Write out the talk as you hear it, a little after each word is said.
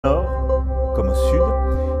nord comme au sud.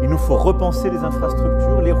 Il nous faut repenser les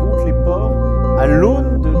infrastructures, les routes, les ports, à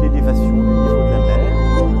l'aune de l'élévation du niveau de la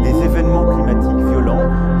mer, des événements climatiques violents,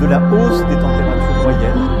 de la hausse des températures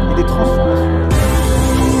moyennes et des transformations.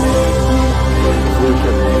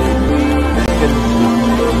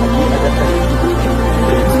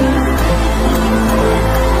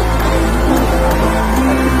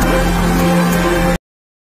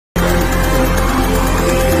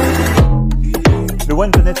 Le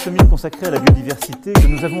One Planet Summit consacré à la biodiversité que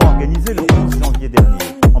nous avons organisé le 11 janvier dernier,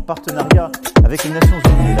 en partenariat avec les Nations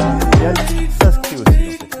Unies et la Banque mondiale, s'inscrit aussi dans cette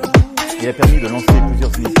logique. Il a permis de lancer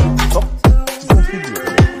plusieurs initiatives fortes qui contribuent à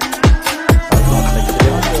la Par exemple,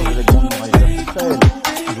 l'accélérateur de la grande muraille verte du Sahel,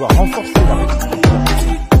 qui doit renforcer la résilience.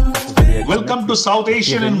 Welcome to South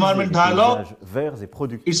Asian Environment Dialogue.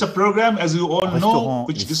 It's a program, as you all know,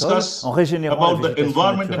 which discusses about the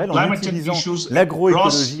environment and climate change issues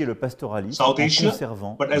across South Asia.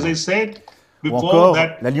 But as I said before,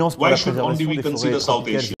 that why should only we consider South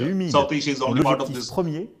Asia? South Asia is only part of this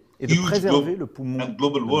huge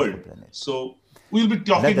global world. So we'll be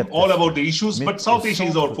talking all about the issues, but South Asia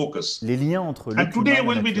is our focus. And today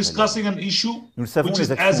we'll be discussing an issue which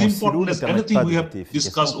is as important as anything we have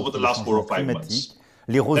discussed over the last 4 or 5 months.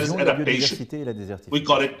 That is adaptation. We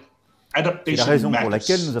call it adaptation matters.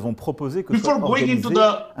 Before going into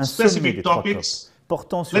the specific topics,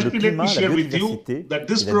 let me share with you that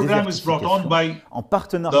this program is brought on by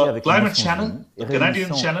the Climate Channel, the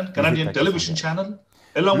Canadian television channel,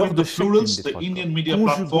 along with the Plurals, the Indian media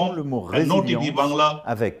platform, and notvbangla,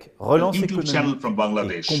 the YouTube channel from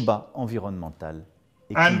Bangladesh.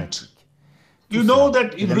 And you know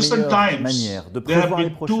that in recent times, there have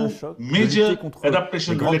been 2 major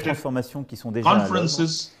adaptation-related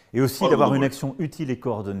conferences all over the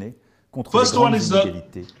world. First one is the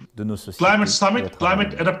Climate Summit,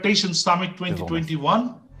 Climate Adaptation Summit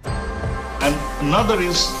 2021, and another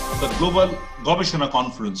is the Global Gobeshona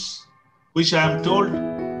Conference, which I am told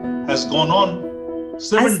has gone on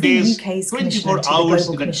 7 days, 24 hours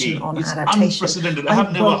in a day. It's unprecedented. I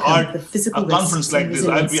have never heard a conference like this.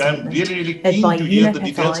 I'm really keen to hear the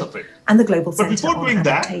details of it. But before doing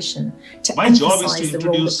that, my job is to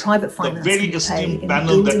introduce the very esteemed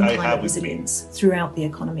panel that I have with me. Throughout the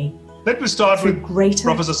economy. Let me start with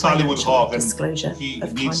Professor Saleemul Huq, and he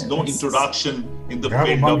needs no introduction in the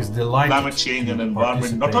field of climate change and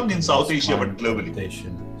environment, not only in South Asia but globally.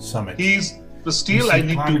 But still, I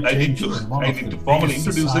need to formally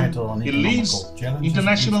introduce him. He leads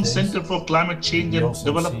International Center for Climate Change and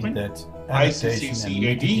Development,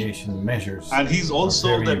 ICCCAD, and he's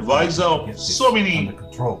also the advisor of so many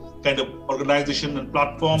kind of organization and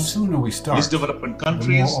platforms, these development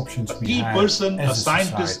countries, a key person, a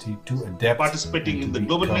scientist participating in the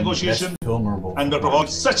global negotiation. And Dr. Huq,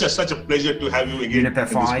 such a pleasure to have you again in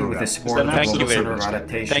this program. Thank you very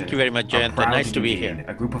much. Thank you very much, Jayanta. Nice to be here.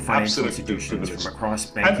 A group of financial institutions from across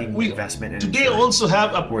banking, investment, and today also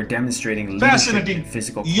have a we're demonstrating fascinating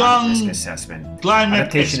physical young risk assessment. Climate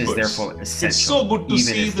Adaptation experts. is therefore essential. It's so good to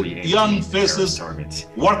see the young faces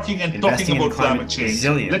working and talking about climate change.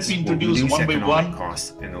 Let me introduce one by one.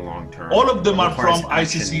 In the long term. All of them are from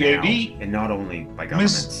ICCCAD. And not only by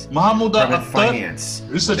Ms. Mahmuda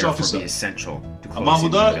Akter, Research Officer.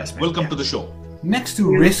 Mahmuda, welcome to the show. Next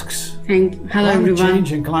to risks, hello climate everyone.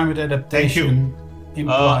 change and climate adaptation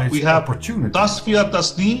implies we have opportunity. Tasfia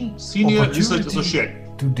Tasnim, Senior Research Associate.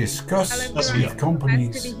 To discuss Tasfia. with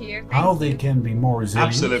companies how they can be more resilient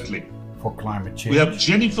Absolutely. for climate change. We have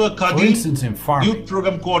Jennifer For instance, Khadim, in farming, Youth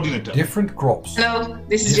Program Coordinator. different crops, Hello,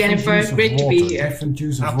 this is different Jennifer. use of Great to be water, here. different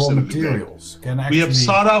use of raw Absolutely. materials can We actually have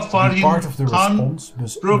Sarah be Farheen part of the Khan, response,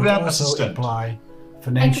 but Program also Assistant. imply Thank you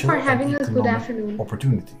financial for having and us. Good economic afternoon.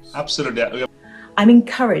 opportunities. Absolutely. I'm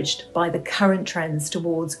encouraged by the current trends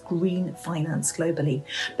towards green finance globally,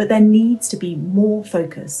 but there needs to be more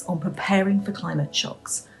focus on preparing for climate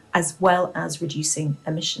shocks, as well as reducing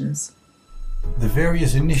emissions. The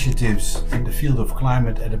various initiatives in the field of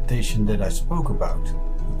climate adaptation that I spoke about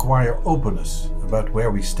require openness about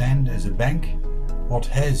where we stand as a bank, what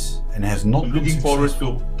has and has not I'm been looking forward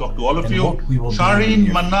successful, to talk to all of and you. what we will do in the Shahrin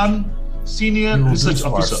near Mannan, Senior We will do Research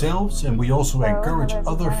so Officer. ourselves, and we also encourage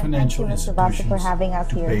other financial institutions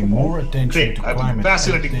to pay more attention Great. to I think climate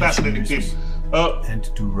fascinating adaptation team. risks and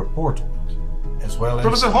to report on it, as well as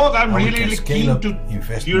Professor Huq, I'm how we really can keen scale up to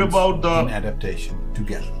investments hear about in the adaptation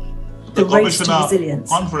together. The race to Gobeshona resilience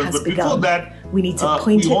conference, has but before begun. that, We need to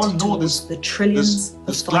point we all it know towards the trillions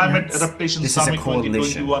this of Climate finance. Adaptation This is a Summit coalition,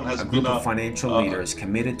 2021 has a been group of financial leaders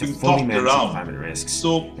committed to been fully talked managing around. climate risks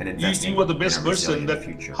So and investing you were the in best a person resilient that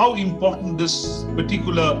future. how important this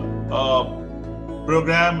particular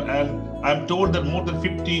program and I'm told that more than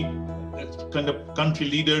 50 kind of country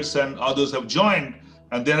leaders and others have joined,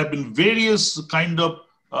 and there have been various kind of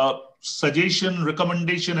suggestion,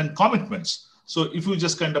 recommendation, and commitments. So if you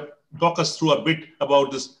just kind of talk us through a bit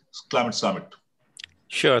about this climate summit.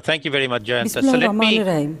 Sure. Thank you very much, Jayanta. So let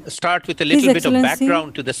me start with a little bit of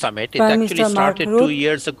background to the summit. It actually started 2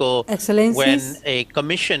 years ago when a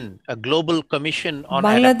commission, a global commission on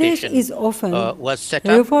adaptation was set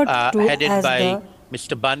up, headed by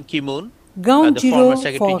Mr. Ban Ki-moon, the former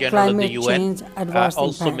Secretary General of the UN,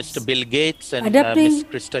 also Mr. Bill Gates and Ms.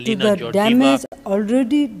 Kristalina Georgieva,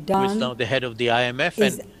 who is now the head of the IMF,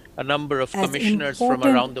 and a number of commissioners from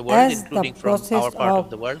around the world, including from our part of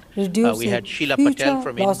the world. We had Sheila Patel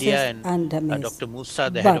from India and Dr. Musa,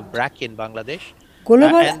 the head of BRAC in Bangladesh.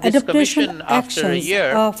 Global and this adaptation commission, after a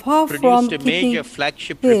year, produced a major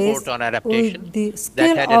flagship report on adaptation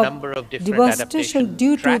that had a number of different adaptation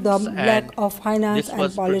due to tracks, the lack of finance this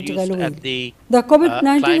was and political produced will. at the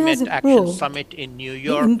COVID-19 Climate has Action proved Summit in New the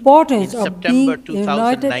York importance in of September being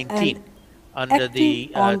united 2019. and Under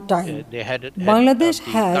the on time. they had Bangladesh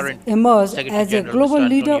the has current emerged Secretary as a General, global Mr.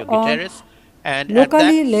 leader Antonio on Guterres, and at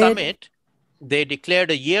locally that led summit, they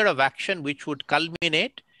declared a year of action which would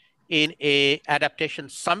culminate in a adaptation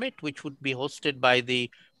summit, which would be hosted by the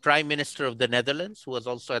Prime Minister of the Netherlands, who was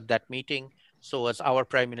also at that meeting. So was our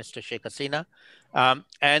Prime Minister Sheikh Hasina,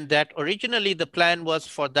 and that originally the plan was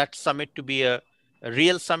for that summit to be a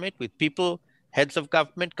real summit with people, heads of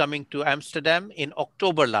government coming to Amsterdam in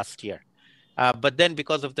October last year. But then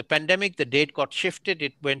because of the pandemic, the date got shifted.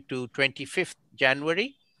 It went to 25th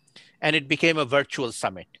January, and it became a virtual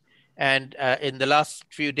summit. And in the last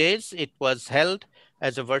few days, it was held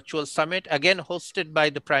as a virtual summit, again hosted by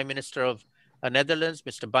the Prime Minister of Netherlands.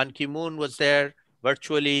 Mr. Ban Ki-moon was there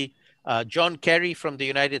virtually. John Kerry from the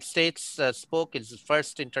United States spoke. It's the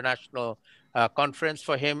first international conference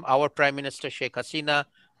for him. Our Prime Minister Sheikh Hasina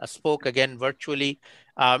spoke again virtually.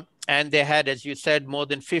 And they had, as you said, more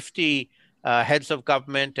than 50 heads of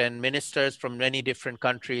government and ministers from many different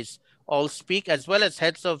countries all speak, as well as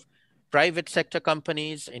heads of private sector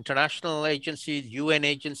companies, international agencies, UN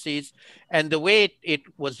agencies. And the way it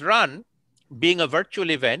was run, being a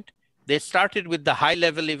virtual event, they started with the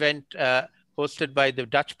high-level event hosted by the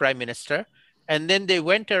Dutch Prime Minister, and then they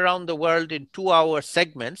went around the world in 2-hour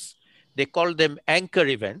segments. They called them anchor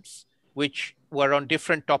events, which were on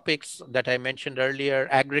different topics that I mentioned earlier: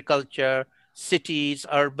 agriculture, cities,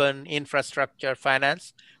 urban, infrastructure,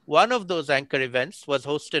 finance. One of those anchor events was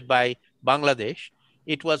hosted by Bangladesh.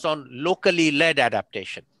 It was on locally led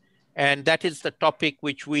adaptation. And that is the topic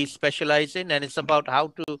which we specialize in. And it's about how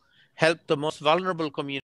to help the most vulnerable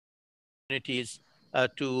communities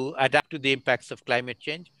to adapt to the impacts of climate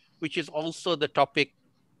change, which is also the topic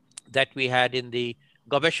that we had in the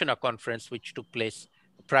Gobeshona conference, which took place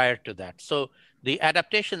prior to that. So the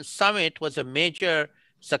Adaptation Summit was a major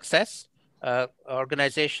success.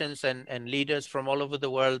 Organizations and leaders from all over the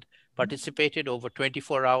world participated over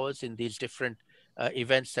 24 hours in these different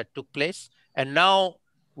events that took place. And now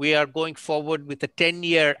we are going forward with a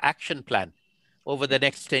 10-year action plan over the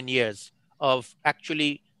next 10 years of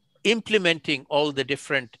actually implementing all the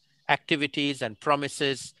different activities and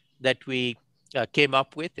promises that we came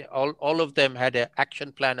up with. All of them had an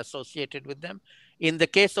action plan associated with them. In the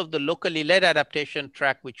case of the locally led adaptation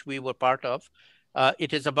track, which we were part of,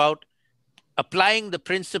 it is about applying the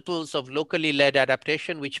principles of locally led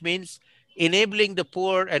adaptation, which means enabling the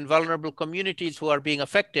poor and vulnerable communities who are being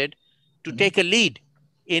affected to take a lead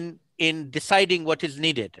in deciding what is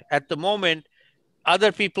needed. At the moment,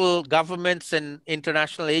 other people, governments and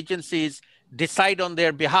international agencies decide on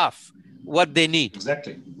their behalf what they need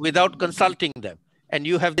without consulting them. And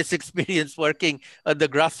you have this experience working at the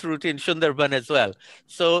grassroots in Sundarban as well.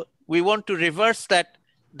 So we want to reverse that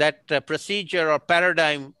procedure or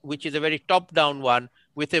paradigm, which is a very top-down one,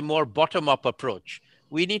 with a more bottom-up approach.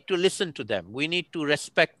 We need to listen to them. We need to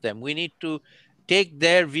respect them. We need to take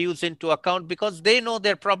their views into account because they know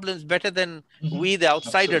their problems better than we, the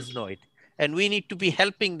outsiders, know it. And we need to be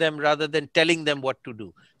helping them rather than telling them what to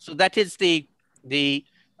do. So that is the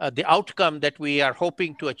outcome that we are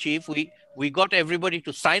hoping to achieve. We got everybody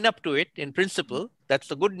to sign up to it in principle. That's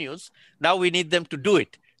the good news. Now we need them to do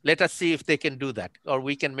it. Let us see if they can do that, or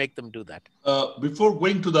we can make them do that. Before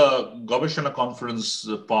going to the Gobeshona conference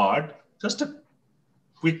part, just a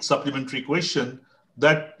quick supplementary question: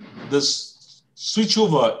 that this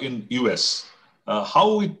switchover in US,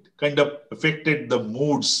 how it kind of affected the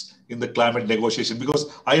moods in the climate negotiation?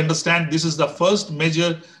 Because I understand this is the first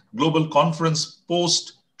major global conference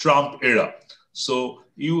post-Trump era. So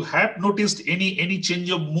you have noticed any change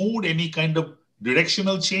of mood, any kind of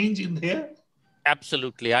directional change in here?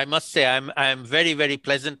 Absolutely. I must say I'm very, very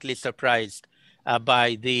pleasantly surprised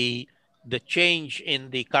by the change in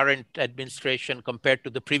the current administration compared to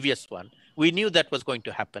the previous one. We knew that was going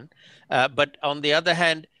to happen. But on the other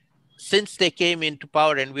hand, since they came into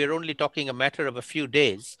power, and we're only talking a matter of a few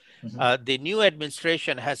days, the new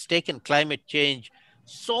administration has taken climate change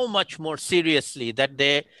so much more seriously that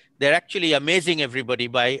they're actually amazing everybody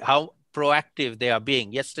by how proactive they are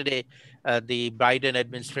being. Yesterday, the Biden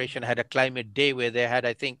administration had a climate day where they had,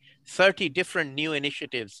 I think, 30 different new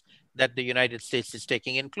initiatives that the United States is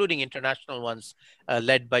taking, including international ones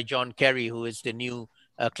led by John Kerry, who is the new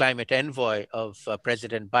climate envoy of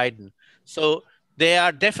President Biden. So they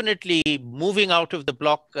are definitely moving out of the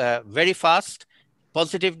block very fast,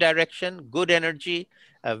 positive direction, good energy,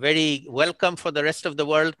 very welcome for the rest of the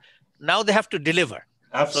world. Now they have to deliver.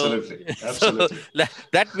 Absolutely, absolutely. So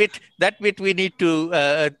that bit we need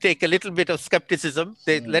to take a little bit of skepticism.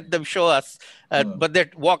 Let them show us, but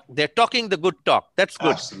they're talking the good talk. That's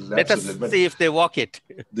good. Absolutely, let us see if they walk it.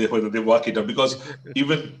 Whether they walk it up, because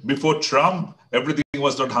even before Trump, everything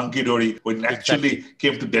was not hunky-dory when it actually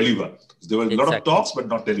came to deliver. There were a lot of talks, but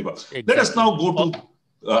not deliver. Let us now go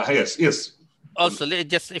to yes. Also,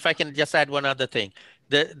 if I can just add one other thing,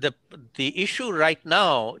 the issue right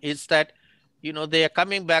now is that, you know, they are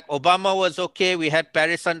coming back. Obama was okay. We had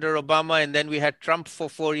Paris under Obama, and then we had Trump for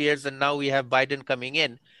 4 years, and now we have Biden coming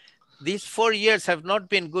in. These 4 years have not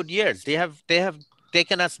been good years. They have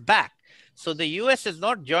taken us back. So the US is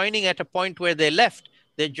not joining at a point where they left.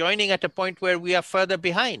 They're joining at a point where we are further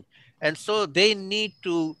behind. And so they need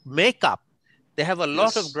to make up. They have a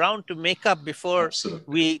lot of ground to make up before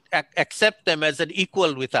we accept them as an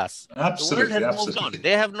equal with us. Absolutely, the world has moved on.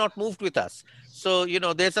 They have not moved with us. So, you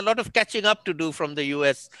know, there's a lot of catching up to do from the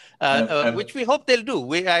US, which we hope they'll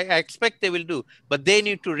do. I expect they will do. But they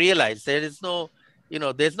need to realize there is no, you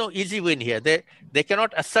know, there's no easy win here. They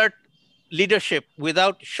cannot assert leadership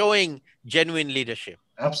without showing genuine leadership.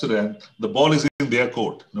 Absolutely. And the ball is in their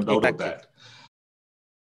court, no doubt about that.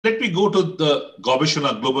 Let me go to the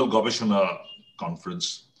Global Gobeshona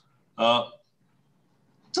Conference.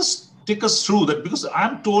 Just take us through that, because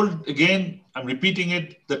I'm told, again, I'm repeating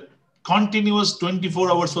it, that continuous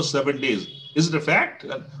 24 hours for 7 days. Is it a fact?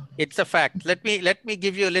 It's a fact. Let me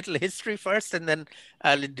give you a little history first, and then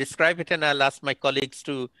I'll describe it, and I'll ask my colleagues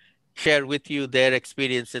to share with you their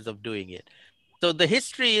experiences of doing it. So the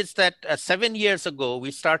history is that 7 years ago, we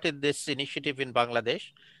started this initiative in Bangladesh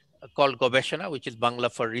called Gobeshona, which is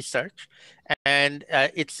Bangla for research. And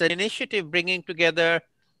it's an initiative bringing together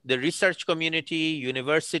the research community,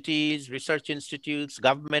 universities, research institutes,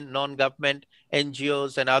 government, non-government,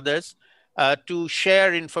 NGOs, and others to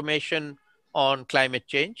share information on climate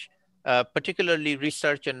change, particularly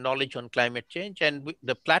research and knowledge on climate change. And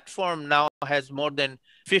the platform now has more than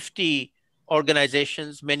 50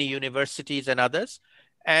 organizations, many universities and others.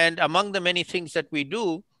 And among the many things that we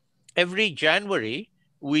do, every January,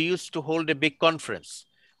 we used to hold a big conference.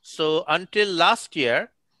 So until last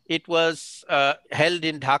year, it was held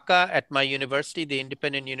in Dhaka at my university, the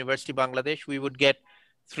Independent University Bangladesh. We would get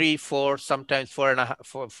 300, 400, sometimes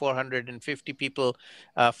 450 people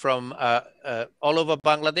from all over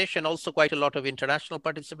Bangladesh, and also quite a lot of international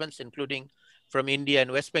participants, including from India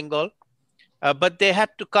and West Bengal. But they had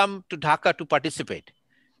to come to Dhaka to participate.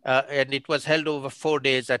 And it was held over 4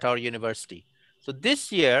 days at our university. So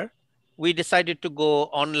this year, we decided to go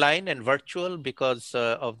online and virtual because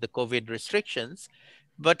of the COVID restrictions.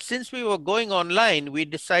 But since we were going online, we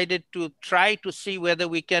decided to try to see whether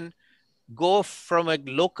we can go from a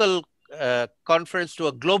local conference to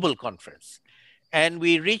a global conference. And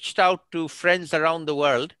we reached out to friends around the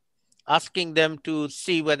world, asking them to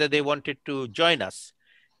see whether they wanted to join us.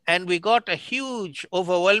 And we got a huge,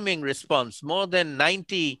 overwhelming response. More than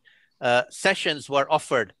 90 sessions were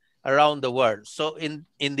offered around the world. So in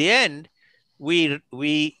the end, we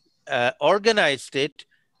organized it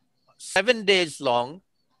 7 days long,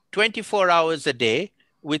 24 hours a day,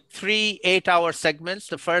 with 3 8-hour segments.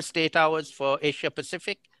 The first 8 hours for Asia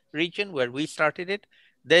Pacific region, where we started it.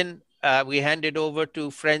 Then we handed over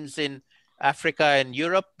to friends in Africa and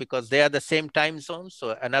Europe, because they are the same time zones.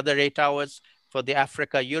 So another 8 hours for the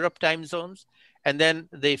Africa-Europe time zones. And then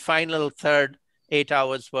the final third 8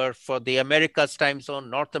 hours were for the Americas time zone,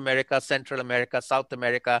 North America, Central America, South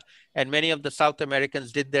America. And many of the South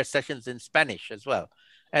Americans did their sessions in Spanish as well.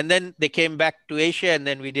 And then they came back to Asia, and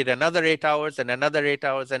then we did another 8 hours and another 8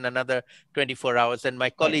 hours and another 24 hours. And my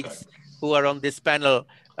colleagues who are on this panel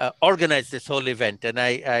organized this whole event. And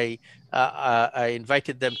I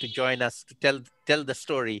invited them to join us to tell the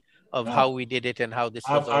story of how we did it and how this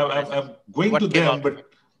was organized. I'm going to them,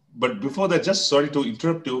 but before that, just sorry to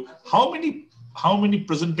interrupt you. How many how many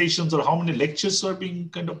presentations or how many lectures are being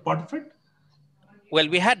kind of part of it? Well,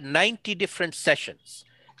 we had 90 different sessions.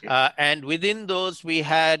 Okay. And within those, we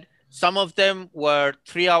had, some of them were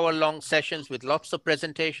 3-hour-long sessions with lots of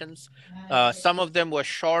presentations. Some of them were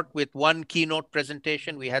short with one keynote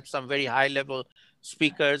presentation. We had some very high-level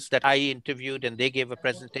speakers that I interviewed and they gave a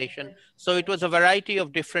presentation. So it was a variety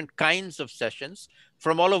of different kinds of sessions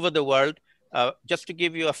from all over the world. Just to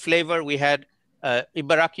give you a flavor, we had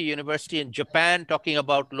Ibaraki University in Japan talking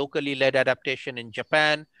about locally led adaptation in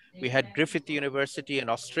Japan. We had Griffith University in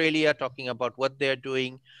Australia talking about what they're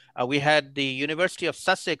doing. We had the University of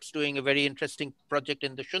Sussex doing a very interesting project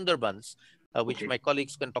in the Sundarbans, which my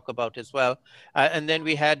colleagues can talk about as well. And then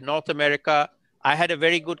we had North America. I had a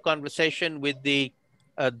very good conversation with the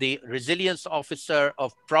resilience officer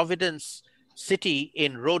of Providence City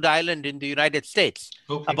in Rhode Island in the United States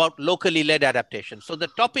about locally led adaptation. So the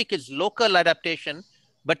topic is local adaptation,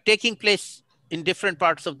 but taking place in different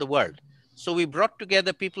parts of the world. So we brought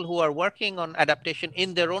together people who are working on adaptation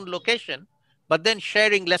in their own location, but then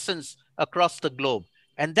sharing lessons across the globe.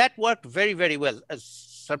 And that worked very, very well,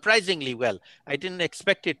 surprisingly well. I didn't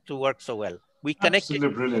expect it to work so well. We connected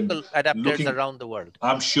local adapters around the world.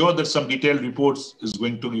 I'm sure that some detailed reports is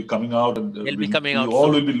going to be coming out, and will be coming out. We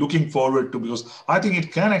all will be looking forward to, because I think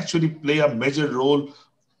it can actually play a major role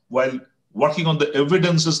while working on the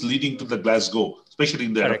evidences leading to the Glasgow, especially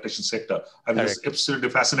in the adaptation sector. I think it's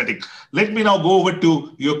absolutely fascinating. Let me now go over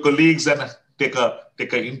to your colleagues and take a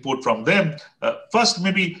input from them. First,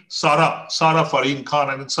 maybe Sarah Farheen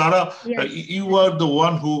Khan. And Sarah, you were the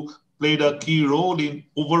one who played a key role in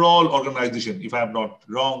overall organization, if I'm not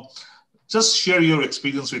wrong. Just share your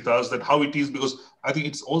experience with us, that how it is, because I think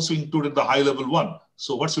it's also included the high level one.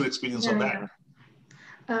 So what's your experience on that?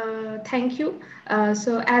 Thank you.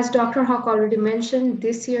 So as Dr. Huq already mentioned,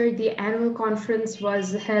 this year the annual conference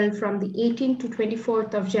was held from the 18th to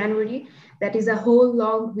 24th of January. That is a whole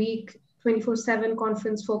long week, 24/7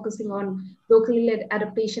 conference focusing on locally led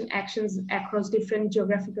adaptation actions across different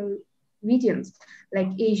geographical regions like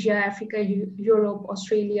Asia, Africa, Europe,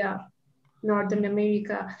 Australia, Northern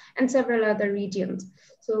America, and several other regions.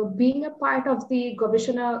 So being a part of the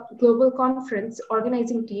Gobeshona Global Conference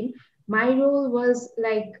organizing team, my role was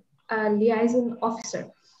like a liaison officer.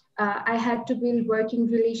 I had to build working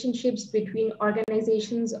relationships between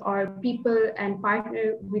organizations or people and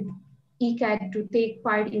partner with ICCCAD to take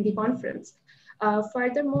part in the conference.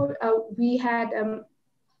 Furthermore, we had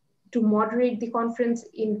to moderate the conference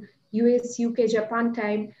in US, UK, Japan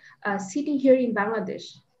time, sitting here in Bangladesh.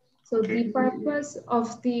 So the purpose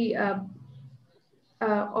of the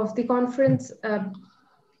conference.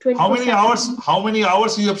 How many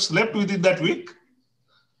hours you have slept within that week?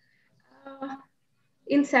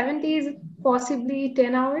 In 7 days, possibly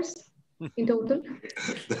 10 hours in total.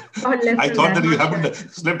 I thought that you haven't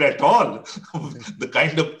slept at all. The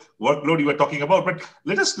kind of workload you were talking about. But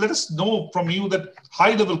let us know from you that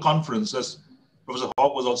high-level conference, as Professor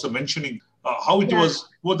Huq was also mentioning, how it was,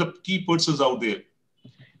 who were the key persons out there?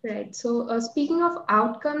 Right. So speaking of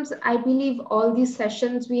outcomes, I believe all these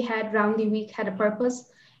sessions we had around the week had a purpose,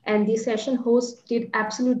 and the session hosts did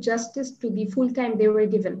absolute justice to the full time they were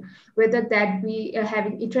given, whether that be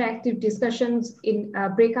having interactive discussions in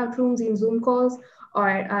breakout rooms in Zoom calls,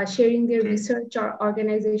 or sharing their research or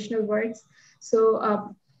organizational works.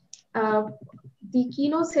 So the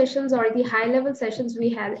keynote sessions or the high-level sessions we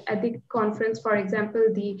had at the conference, for example,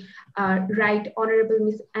 the Right Honourable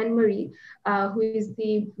Miss Anne-Marie, who is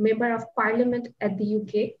the Member of Parliament at the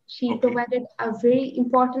UK, she provided a very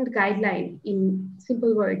important guideline in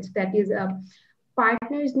simple words. That is,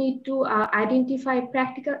 partners need to identify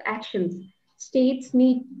practical actions. States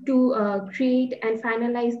need to create and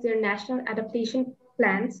finalize their national adaptation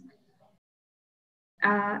plans.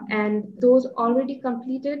 And those already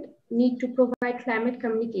completed need to provide climate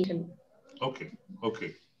communication. Okay.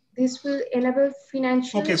 This will enable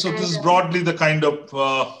financial. Okay, so this is broadly the kind of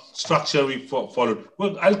structure we followed.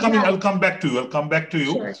 Well, I'll come back to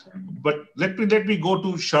you. Sure. But let me go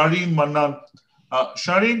to Shahrin Mannan.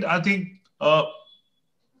 Shahrin, I think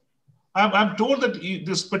I'm told that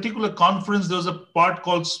this particular conference, there was a part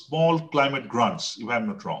called Small Climate Grants, if I'm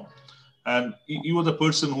not wrong. And you were the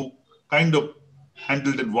person who kind of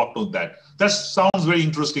handled and worked on that. That sounds very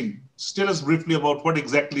interesting. Tell us briefly about what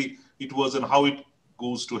exactly it was and how it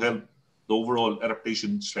goes to help the overall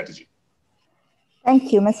adaptation strategy.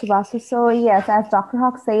 Thank you, Mr. Basu. So yes, as Dr.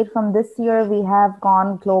 Huq said, from this year, we have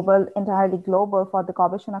gone global, entirely global for the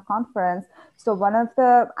Gobeshona conference. So one of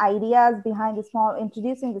the ideas behind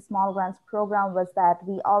introducing the small grants program was that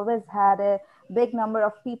we always had a big number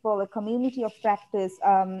of people, a community of practice,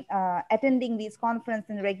 attending these conferences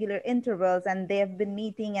in regular intervals, and they have been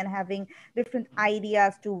meeting and having different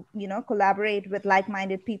ideas to, collaborate with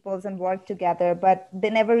like-minded peoples and work together, but they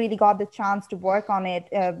never really got the chance to work on it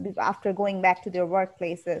after going back to their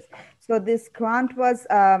workplaces. So this grant was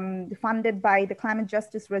funded by the Climate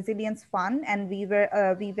Justice Resilience Fund, and we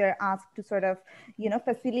were asked to sort of,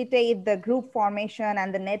 facilitate the group formation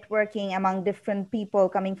and the networking among different people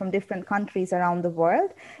coming from different countries around the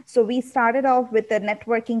world. So we started off with a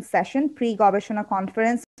networking session pre-Gobeshona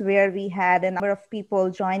conference, where we had a number of people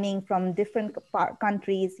joining from different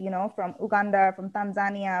countries, from Uganda, from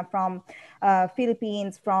Tanzania, from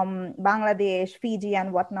Philippines, from Bangladesh, Fiji,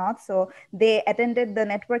 and whatnot. So they attended the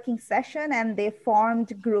networking session and they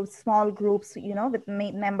formed groups, small groups, with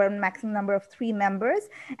maximum number of 3 members.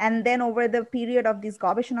 And then over the period of this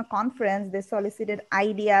Gobeshona conference, they solicited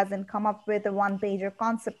ideas and come up with a 1-pager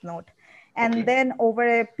concept note. And then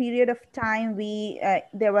over a period of time,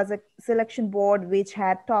 there was a selection board which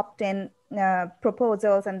had top 10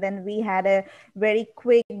 proposals, and then we had a very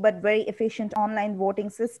quick but very efficient online voting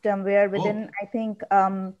system where within, I think,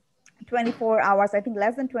 24 hours, I think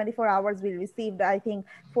less than 24 hours, we received, I think,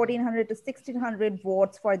 1,400 to 1,600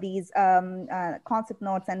 votes for these concept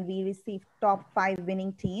notes, and we received top 5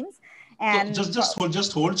 winning teams. And so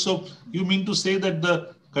just hold. So you mean to say that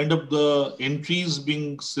the kind of the entries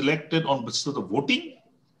being selected on basis of the voting?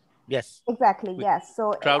 Yes. Exactly. Yes.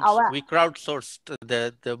 So we crowdsourced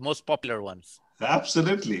the most popular ones.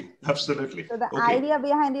 Absolutely. So the idea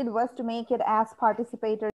behind it was to make it as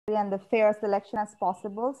participatory and the fair selection as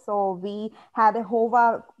possible. So we had a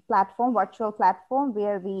HOVA platform, virtual platform,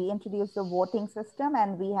 where we introduced the voting system,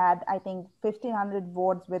 and we had, I think, 1,500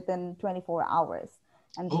 votes within 24 hours.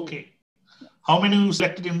 And how many you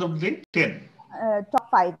selected in the day? 10. Top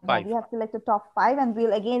 5. We have selected top 5, and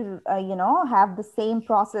we'll again, have the same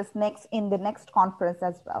process in the next conference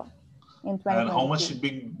as well. In 2022. And how much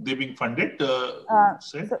they being funded?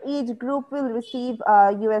 So each group will receive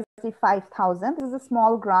USD 5,000. This is a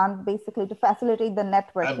small grant, basically, to facilitate the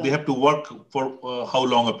networking. And they have to work for how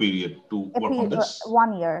long a period to work on this?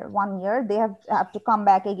 1 year. 1 year. They have to come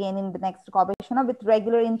back again in the next Gobeshona with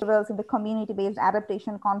regular intervals in the community-based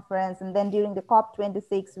adaptation conference. And then during the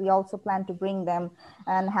COP26, we also plan to bring them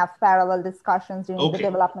and have parallel discussions during the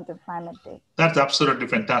Development and Climate Day. That's absolutely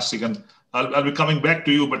fantastic. And I'll be coming back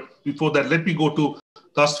to you. But before that, let me go to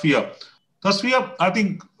Tasfia. Tasfia, I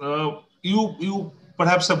think you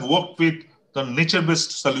perhaps have worked with the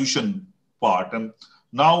nature-based solution part. And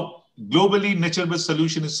now globally, nature-based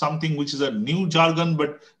solution is something which is a new jargon,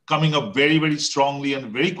 but coming up very, very strongly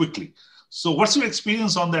and very quickly. So what's your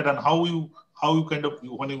experience on that, and how you kind of,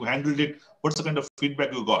 when you handled it, what's the kind of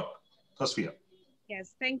feedback you got? Tasfia.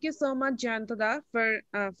 Yes, thank you so much, Jayanta,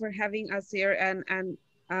 for having us here, and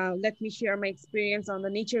let me share my experience on the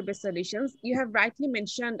nature-based solutions. You have rightly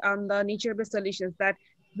mentioned on the nature-based solutions that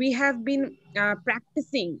we have been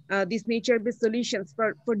practicing these nature-based solutions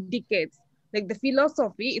for decades. Like the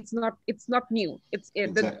philosophy, it's not new.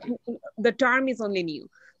 Exactly. The term is only new.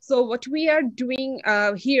 So what we are doing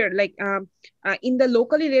here, like in the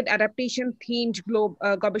locally led adaptation themed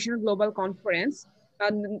Gobeshona Global Conference,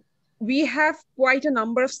 we have quite a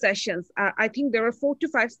number of sessions. I think there are 4 to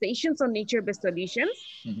 5 sessions on nature-based solutions.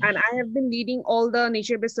 Mm-hmm. And I have been leading all the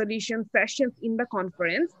nature-based solution sessions in the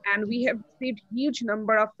conference. And we have received huge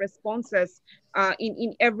number of responses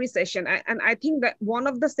in every session. And I think that one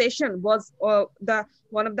of the session was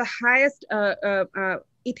one of the highest,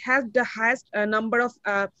 it has the highest number of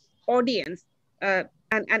audience. And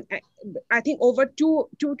I think over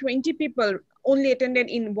 220 people only attended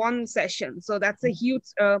in one session. So that's a huge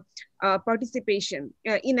participation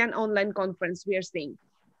in an online conference, we are seeing.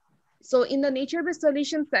 So in the nature-based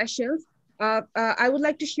solution sessions, I would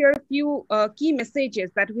like to share a few key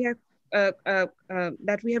messages that we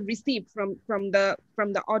have received from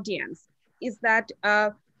the audience. Is that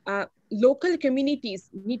local communities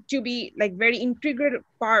need to be like very integral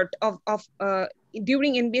part of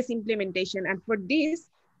during NBS implementation, and for this,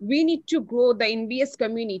 we need to grow the NBS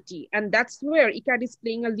community, and that's where ICCCAD is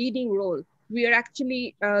playing a leading role. We are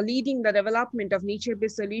actually leading the development of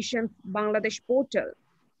nature-based solutions Bangladesh portal.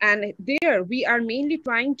 And there we are mainly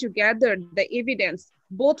trying to gather the evidence,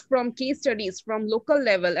 both from case studies from local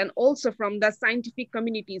level and also from the scientific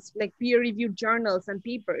communities like peer-reviewed journals and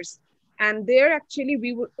papers. And there actually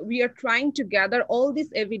we are trying to gather all this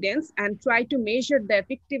evidence and try to measure the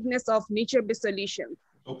effectiveness of nature-based solutions.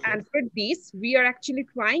 Okay. And for this, we are actually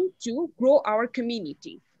trying to grow our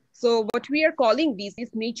community. So what we are calling these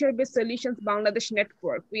is Nature-Based Solutions Bangladesh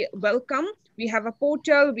Network. We welcome. We have a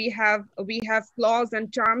portal. We have clause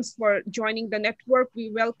and terms for joining the network.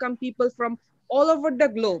 We welcome people from all over the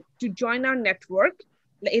globe to join our network,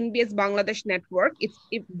 the NBS Bangladesh network.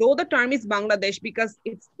 Though the term is Bangladesh because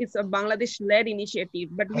it's a Bangladesh-led initiative,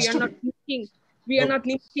 but we are not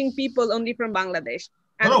limiting people only from Bangladesh.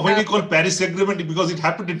 And, when you call Paris Agreement, because it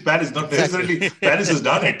happened in Paris, not necessarily Paris has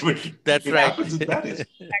done it. That's it right. happens in Paris.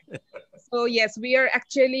 So yes, we are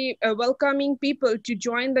actually welcoming people to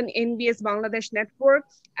join the NBS Bangladesh network,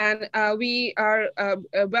 and we are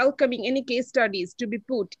welcoming any case studies to be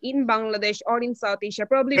put in Bangladesh or in South Asia.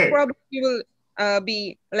 Probably we will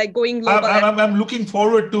be like going global. I'm looking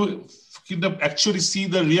forward to actually see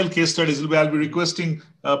the real case studies. I'll be requesting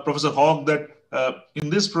Professor Huq that in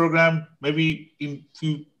this program, maybe in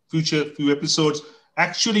future episodes,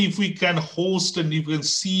 actually, if we can host and you can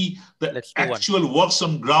see the actual works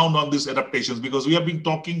on ground on these adaptations, because we have been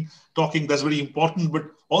talking, that's very important, but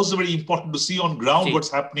also very important to see on ground what's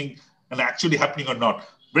happening and actually happening or not.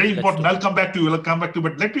 Very important. I'll come back to you.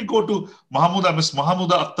 But let me go to Miss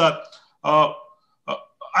Mahmuda Akter.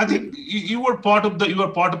 I think you were part of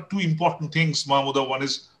two important things, Mahmuda. One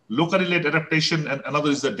is locally led adaptation and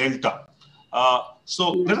another is the Delta.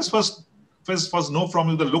 So let us first know from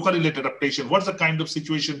you the locally led adaptation. What's the kind of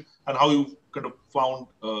situation and how you kind of found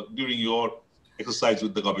during your exercise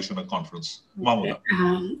with the Gobeshona conference? Mahmuda.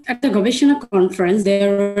 At the Gobeshona conference,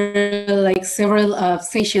 there were like several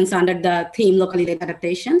sessions under the theme locally led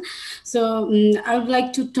adaptation. So I would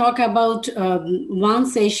like to talk about one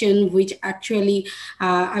session which actually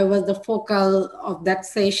I was the focal of that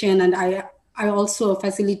session, and I also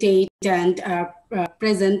facilitate and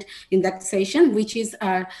present in that session, which is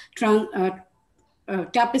a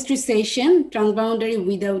tapestry session, transboundary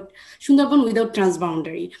without Sundarban without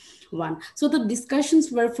transboundary one. So the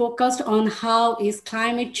discussions were focused on how is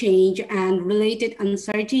climate change and related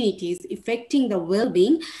uncertainties affecting the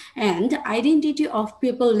well-being and identity of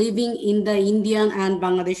people living in the Indian and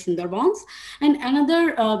Bangladesh Sundarbans. And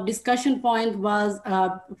another discussion point was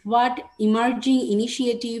what emerging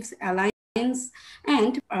initiatives,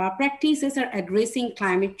 and practices are addressing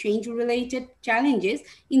climate change related challenges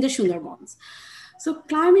in the Sundarbans. So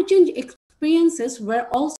climate change experiences were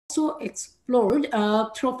also explored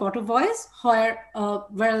through photo voice, where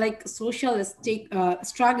like social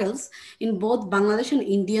struggles in both Bangladesh and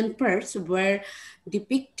Indian parts were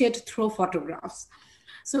depicted through photographs.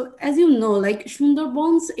 So as you know, like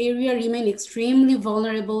Sundarbans area remain extremely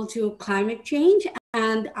vulnerable to climate change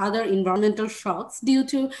and other environmental shocks due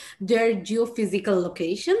to their geophysical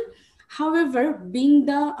location. However, being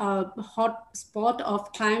the hot spot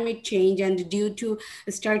of climate change and due to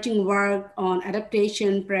starting work on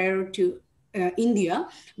adaptation prior to India,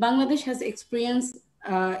 Bangladesh has experienced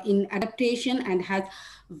in adaptation and has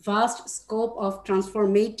vast scope of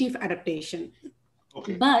transformative adaptation.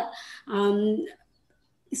 Okay. But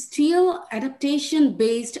still,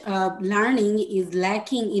 adaptation-based learning is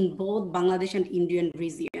lacking in both Bangladesh and Indian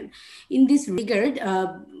region. In this regard,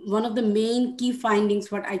 one of the main key findings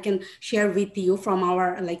what I can share with you from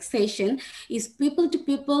our session is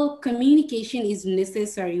people-to-people communication is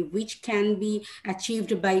necessary, which can be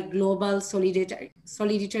achieved by global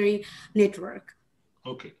solidarity network.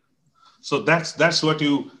 Okay, so that's what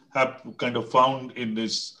you have kind of found in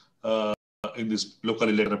this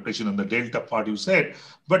locally led adaptation and the Delta part you said.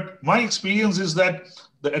 But my experience is that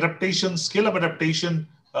the adaptation, scale of adaptation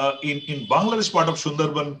in Bangladesh part of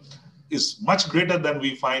Sundarban is much greater than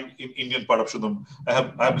we find in Indian part of Sundarban.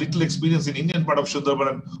 I have little experience in Indian part of Sundarban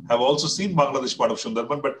and have also seen Bangladesh part of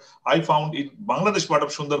Sundarban, but I found in Bangladesh part of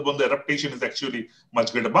Sundarban, the adaptation is actually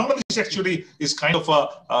much greater. Bangladesh actually is kind of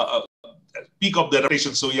a peak of the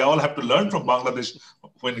adaptation. So we all have to learn from Bangladesh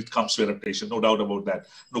when it comes to adaptation. No doubt about that.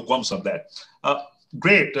 No qualms on that.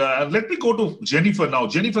 Great. Let me go to Jennifer now.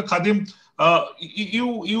 Jennifer Khadim,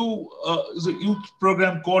 you is a youth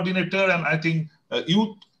program coordinator, and I think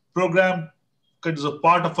youth program is a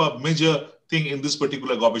part of a major thing in this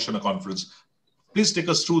particular Gobeshona conference. Please take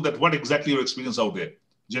us through that. What exactly your experience out there,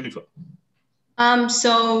 Jennifer?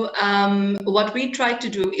 What we tried to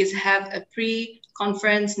do is have a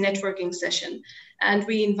pre-conference networking session, and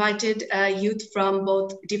we invited youth from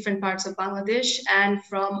both different parts of Bangladesh and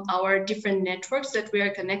from our different networks that we are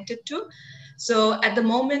connected to. So at the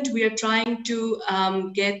moment, we are trying to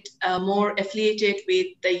get more affiliated with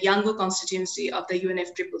the Yango constituency of the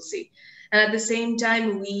UNFCCC. And at the same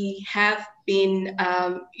time, we have been,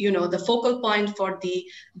 the focal point for the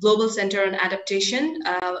Global Center on Adaptation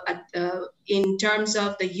in terms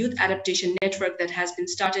of the Youth Adaptation Network that has been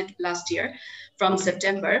started last year from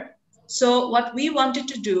September. So what we wanted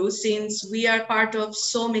to do, since we are part of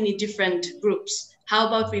so many different groups, how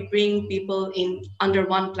about we bring people in under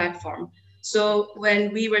one platform? So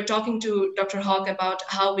when we were talking to Dr. Huq about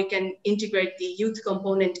how we can integrate the youth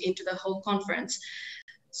component into the whole conference,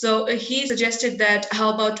 so he suggested that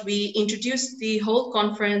how about we introduce the whole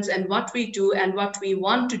conference and what we do and what we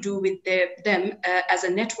want to do with them as a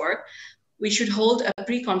network. We should hold a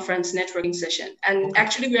pre-conference networking session. And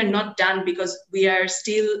actually we are not done because we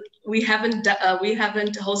haven't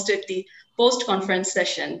hosted the post-conference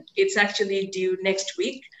session. It's actually due next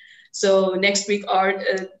week. So next week or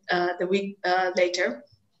the week later.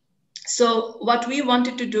 So what we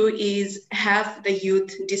wanted to do is have the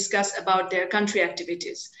youth discuss about their country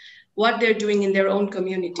activities, what they're doing in their own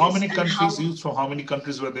communities. How many countries, youth from how many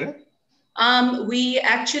countries were there? We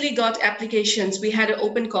actually got applications. We had an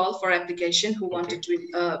open call for application who wanted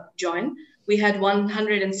to join. We had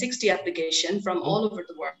 160 applications from all over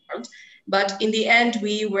the world. But in the end,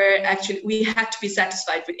 we had to be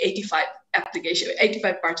satisfied with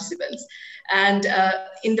 85 participants. And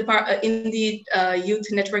in the youth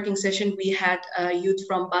networking session, we had youth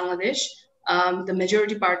from Bangladesh. The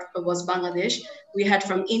majority part was Bangladesh. We had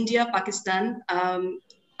from India, Pakistan,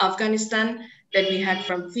 Afghanistan. Then we had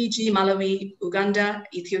from Fiji, Malawi, Uganda,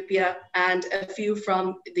 Ethiopia, and a few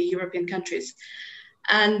from the European countries.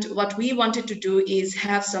 And what we wanted to do is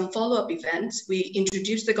have some follow-up events. We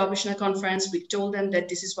introduced the Gobeshona conference. We told them that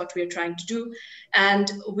this is what we are trying to do. And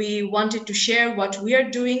we wanted to share what we are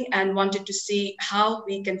doing and wanted to see how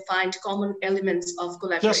we can find common elements of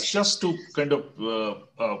collaboration. Just to kind of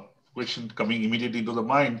question coming immediately to the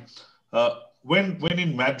mind, when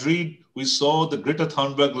in Madrid, we saw the Greta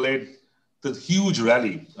Thunberg led the huge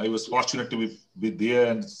rally. I was fortunate to be there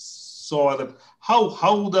and saw that how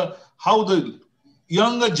the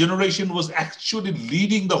younger generation was actually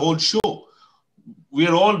leading the whole show. We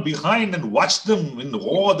are all behind and watched them in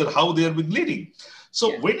awe that how they have been leading.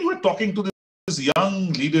 So when you were talking to these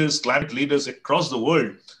young leaders, climate leaders across the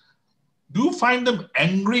world, do you find them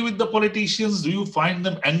angry with the politicians? Do you find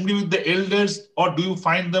them angry with the elders? Or do you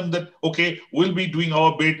find them that, okay, we'll be doing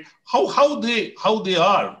our bit? How they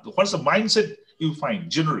are? What's the mindset you find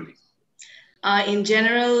generally? In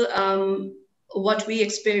general, what we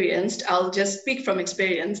experienced, I'll just speak from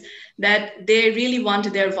experience, that they really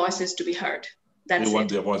want their voices to be heard. They want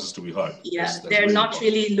their voices to be heard. Yeah, they're not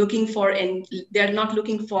really looking for they're not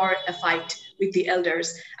looking for a fight with the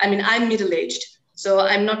elders. I mean, I'm middle-aged, so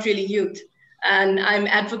I'm not really youth, and I'm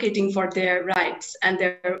advocating for their rights and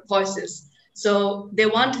their voices. So they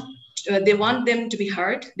want them to be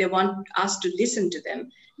heard. They want us to listen to them,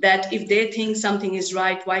 that if they think something is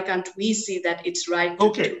right, why can't we see that it's right?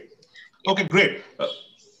 Okay. Okay, great.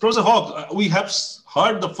 Professor Huq, we have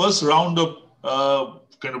heard the first round of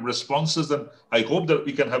kind of responses, and I hope that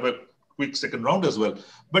we can have a quick second round as well.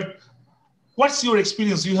 But what's your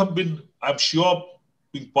experience? You have been, I'm sure,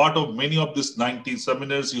 being part of many of these 90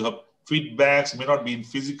 seminars. You have feedbacks, may not be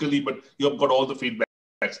physically, but you have got all the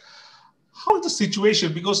feedbacks. How is the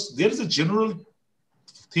situation? Because there is a general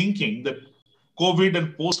thinking that COVID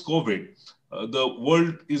and post-COVID, the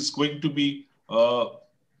world is going to be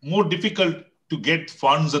more difficult to get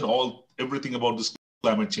funds and everything about this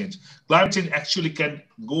climate change. Climate change actually can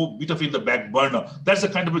go a bit of in the back burner. That's the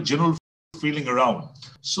kind of a general feeling around.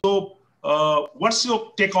 So what's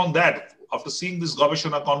your take on that? After seeing this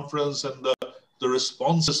Gobeshona conference and the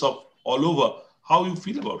responses of all over, how you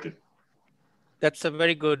feel about it? That's a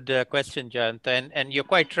very good question, Jayanta. And you're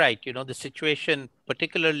quite right. You know, the situation,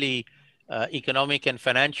 particularly economic and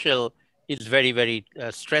financial, is very, very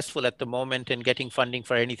stressful at the moment, and getting funding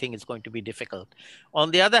for anything is going to be difficult. On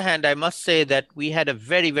the other hand, I must say that we had a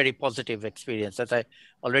very, very positive experience. As I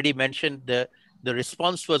already mentioned, the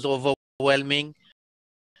response was overwhelming.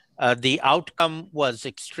 The outcome was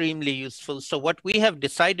extremely useful. So what we have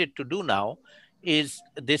decided to do now is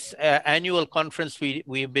this annual conference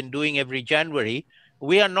we've been doing every January.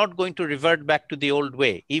 We are not going to revert back to the old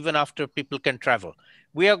way, even after people can travel.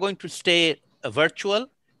 We are going to stay virtual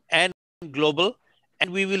and global,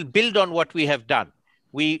 and we will build on what we have done.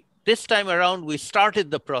 This time around, we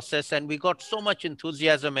started the process and we got so much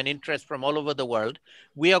enthusiasm and interest from all over the world.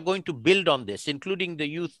 We are going to build on this, including the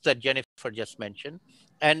youth that Jennifer just mentioned.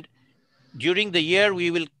 And during the year,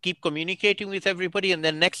 we will keep communicating with everybody, and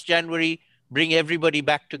then next January, bring everybody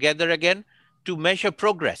back together again to measure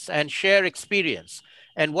progress and share experience.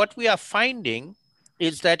 And what we are finding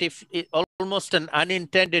is that almost an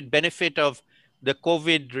unintended benefit of the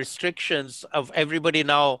COVID restrictions of everybody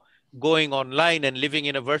now going online and living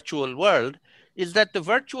in a virtual world is that the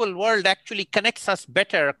virtual world actually connects us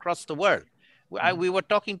better across the world. We were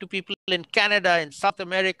talking to people in Canada, in South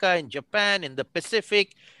America, in Japan, in the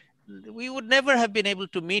Pacific. We would never have been able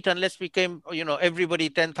to meet unless we came, everybody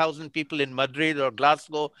 10,000 people in Madrid or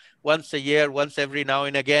Glasgow once a year, once every now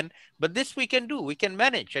and again. But this we can do, we can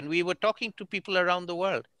manage. And we were talking to people around the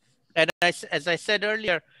world. And as I said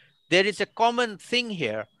earlier, there is a common thing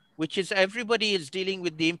here, which is everybody is dealing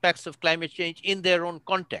with the impacts of climate change in their own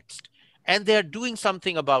context. And they're doing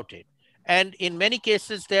something about it. And in many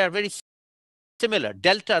cases, they are very similar.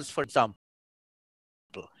 Deltas, for example.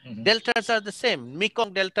 Deltas are the same.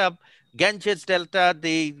 Mekong Delta, Ganges Delta,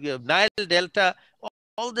 the Nile Delta,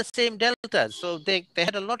 all the same deltas. So they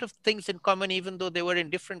had a lot of things in common, even though they were in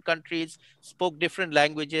different countries, spoke different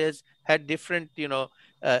languages, had different,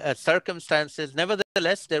 circumstances.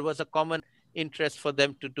 Nevertheless, there was a common interest for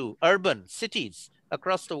them to do. Urban cities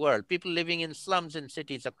across the world, people living in slums in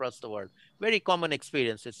cities across the world, very common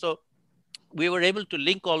experiences. So we were able to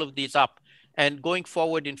link all of these up, and going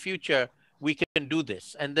forward in future, we can do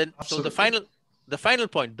this. And then, Absolutely. So the final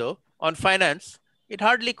point though, on finance, it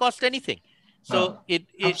hardly cost anything. So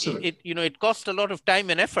it cost a lot of time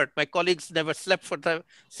and effort. My colleagues never slept for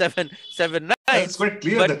seven nights. It's quite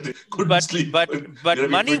clear that they couldn't sleep. But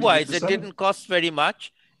money-wise, it didn't cost very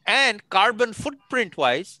much. And carbon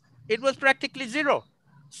footprint-wise, it was practically zero.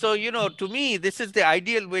 So, to me, this is the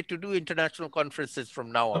ideal way to do international conferences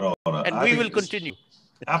from now on. And we will continue.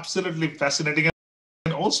 Absolutely fascinating.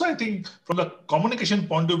 And also, I think from the communication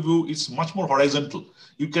point of view, it's much more horizontal.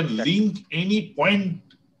 You can link any point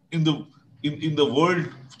in the world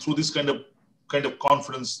through this kind of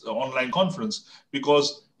conference, online conference,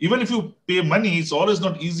 because even if you pay money, it's always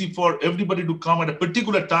not easy for everybody to come at a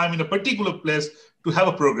particular time in a particular place to have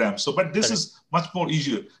a program. So, but this is much more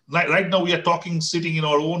easier. Right now we are talking, sitting in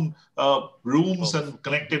our own rooms and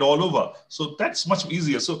connected all over. So that's much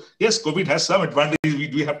easier. So yes, COVID has some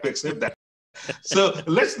advantages. We have to accept that. So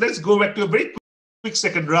let's go back to a very quick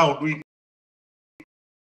second round.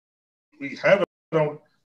 We have around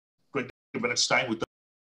 20 minutes time with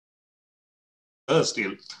us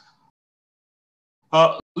still.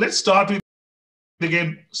 Let's start with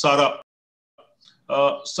again, Sarah.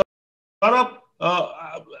 Sarah,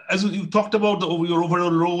 as you talked about your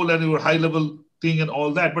overall role and your high-level thing and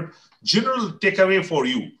all that, but general takeaway for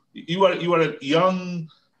you. You are a young.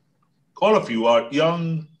 All of you are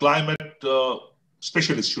young climate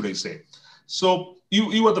specialists, should I say. So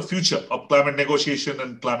you are the future of climate negotiation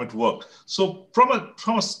and climate work. So from a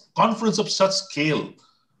conference of such scale,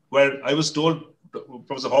 where I was told,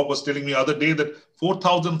 Professor Huq was telling me the other day that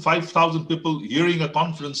 4,000, 5,000 people hearing a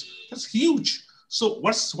conference, that's huge. So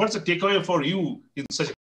what's the takeaway for you in such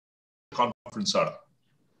a conference, Sarah?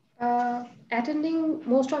 Attending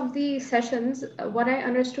most of the sessions, what I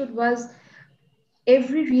understood was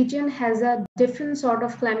every region has a different sort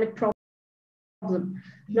of climate problem.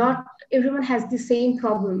 Not everyone has the same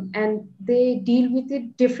problem, and they deal with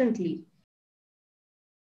it differently.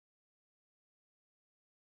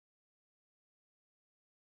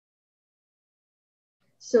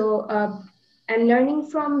 So, and learning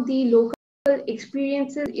from the local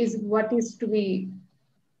experiences is what is to be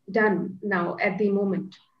done now at the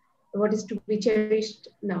moment, what is to be cherished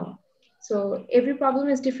now. So every problem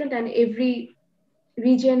is different, and every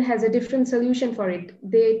region has a different solution for it.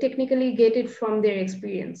 They technically get it from their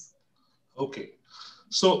experience. Okay.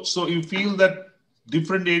 So you feel that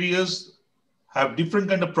different areas have different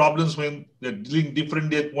kind of problems when they're dealing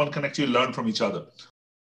differently. One can actually learn from each other,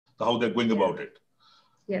 how they're going about it.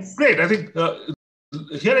 Yes. Great. I think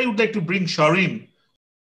here I would like to bring Shahrin.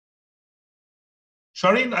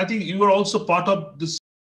 Shahrin, I think you are also part of this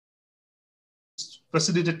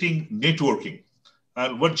facilitating networking.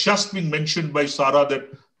 And what just been mentioned by Sarah,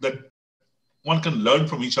 that one can learn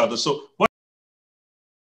from each other. So what's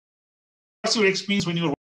your experience when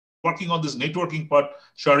you're working on this networking part,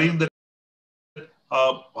 Shahrin, that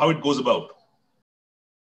how it goes about?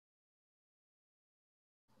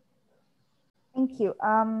 Thank you.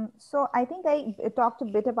 So I think I talked a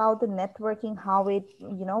bit about the networking, how it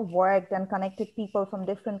worked and connected people from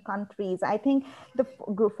different countries. I think the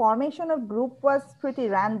formation of group was pretty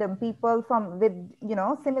random. People with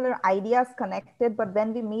similar ideas connected, but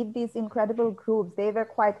when we meet these incredible groups, they were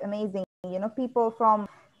quite amazing. People from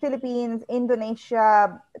Philippines,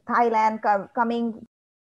 Indonesia, Thailand coming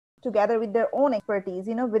together with their own expertise.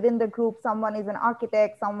 Within the group, someone is an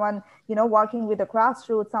architect, someone working with the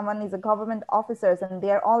grassroots, someone is a government officers, and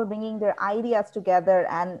they're all bringing their ideas together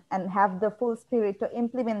and have the full spirit to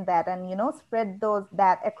implement that and spread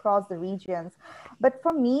that across the regions. But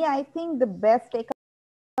for me, I think the best takeaway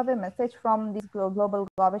takeaway message from this Global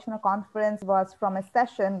Gobeshona Conference was from a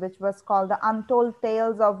session which was called the Untold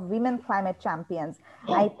Tales of Women Climate Champions.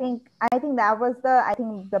 Oh. I think that was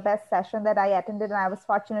the best session that I attended, and I was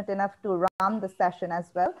fortunate enough to run the session as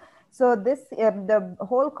well. So this the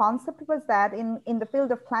whole concept was that in the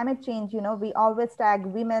field of climate change, we always tag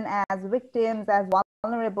women as victims, as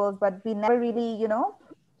vulnerables, but we never really,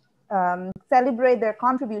 celebrate their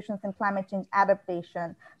contributions in climate change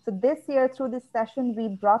adaptation. So this year, through this session, we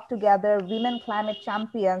brought together women climate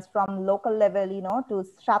champions from local level, to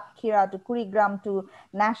Satkhira, to Kurigram, to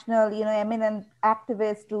national, eminent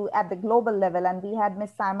activists, to at the global level. And we had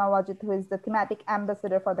Ms. Saima Wajid, who is the thematic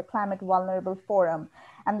ambassador for the Climate Vulnerable Forum.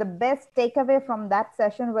 And the best takeaway from that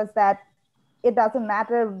session was that it doesn't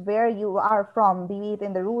matter where you are from, be it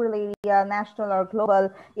in the rural area, national or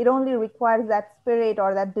global. It only requires that spirit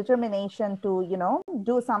or that determination to,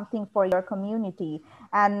 do something for your community.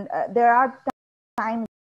 And there are times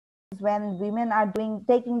when women are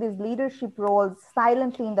taking these leadership roles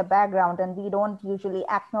silently in the background, and we don't usually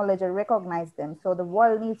acknowledge or recognize them. So the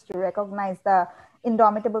world needs to recognize the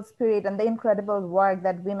indomitable spirit and the incredible work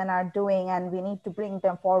that women are doing, and we need to bring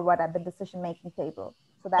them forward at the decision-making table.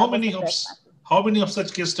 So that how many of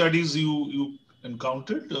such case studies you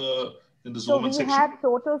encountered in this women's section? So we had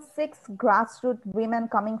total 6 grassroots women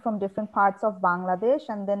coming from different parts of Bangladesh,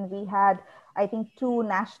 and then we had, I think, 2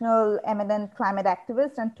 national eminent climate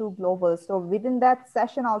activists and 2 global. So within that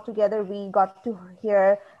session altogether, we got to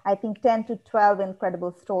hear, I think, 10 to 12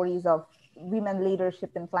 incredible stories of women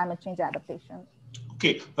leadership in climate change adaptation.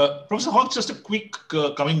 Okay, Professor Huq, just a quick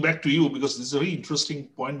coming back to you, because this is a very interesting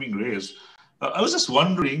point being raised. I was just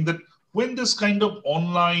wondering that when this kind of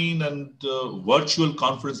online and virtual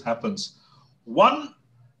conference happens, one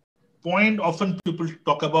point often people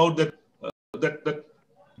talk about that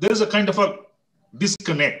there is a kind of a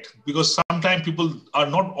disconnect, because sometimes people are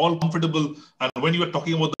not all comfortable, and when you are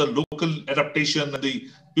talking about the local adaptation and the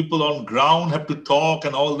people on ground have to talk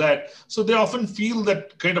and all that, so they often feel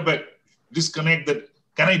that kind of a disconnect, that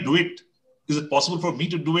can I do it? Is it possible for me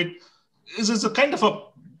to do it? Is a kind of a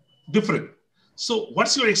different. So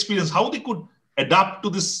what's your experience? How they could adapt to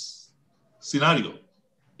this scenario?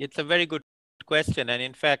 It's a very good question. And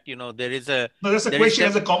in fact, there is a... No, that's a question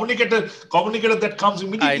as a communicator that comes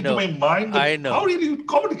immediately to my mind. I know. How did you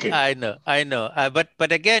communicate? I know.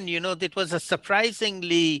 But again, it was a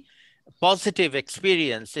surprisingly positive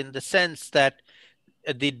experience in the sense that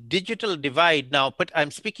the digital divide now, but I'm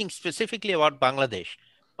speaking specifically about Bangladesh.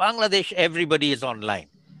 Bangladesh, everybody is online.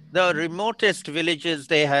 The remotest villages,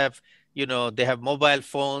 they have mobile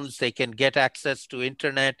phones, they can get access to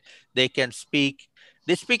internet, they can speak.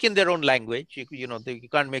 They speak in their own language. You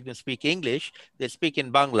can't make them speak English. They speak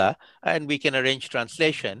in Bangla, and we can arrange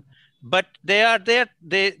translation. But they are there.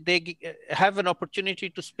 They have an opportunity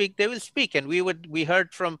to speak. They will speak, and we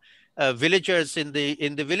heard from villagers in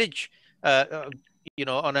the village, on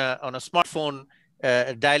a smartphone,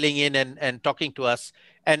 dialing in and talking to us.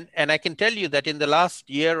 And I can tell you that in the last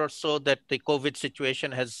year or so that the COVID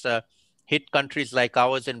situation has hit countries like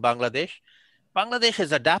ours in Bangladesh, Bangladesh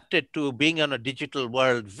has adapted to being on a digital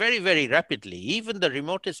world very, very rapidly. Even the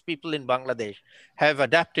remotest people in Bangladesh have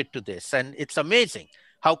adapted to this. And it's amazing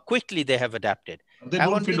how quickly they have adapted. They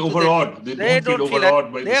don't feel overawed. They don't feel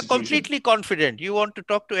overawed by the situation. They are completely confident. You want to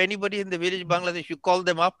talk to anybody in the village, Bangladesh, you call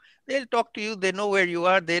them up, they'll talk to you. They know where you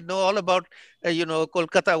are. They know all about,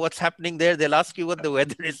 Kolkata, what's happening there. They'll ask you what the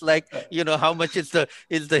weather is like, how much is the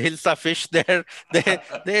hilsa fish there.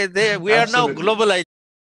 We are now globalized.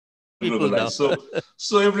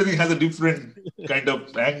 So everything has a different kind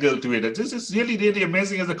of angle to it. It's really, really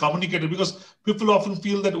amazing as a communicator, because people often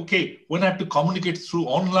feel that, okay, when I have to communicate through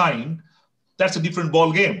online, that's a different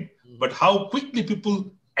ball game. But how quickly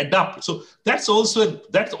people adapt. So that's also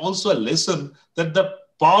a lesson that the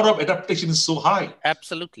power of adaptation is so high.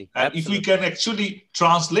 Absolutely. And if we can actually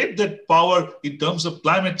translate that power in terms of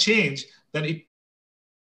climate change, then it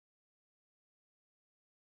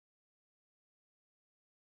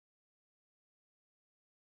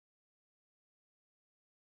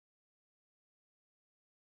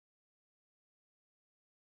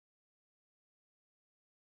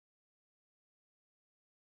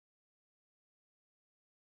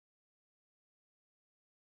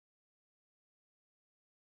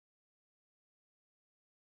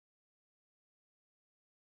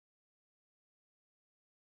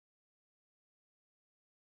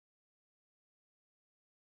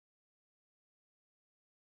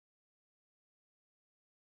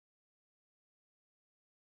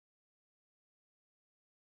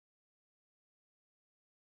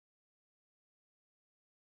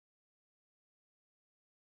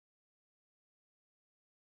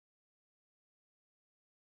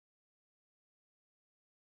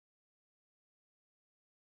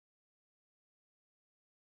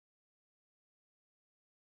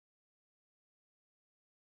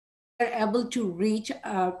able to reach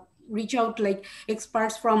out like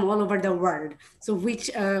experts from all over the world. So which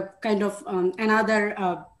kind of another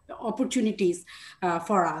opportunities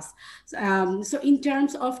for us. So in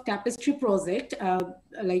terms of Tapestry project,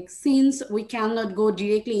 like since we cannot go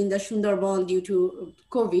directly in the Sundarban due to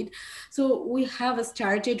COVID, so we have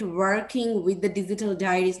started working with the digital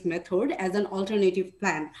diaries method as an alternative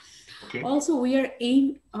plan. Okay. Also, we are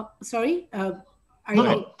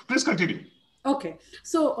No, please continue. Okay,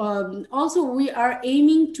 so also we are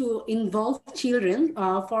aiming to involve children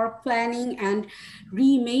for planning and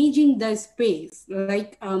reimaging the space,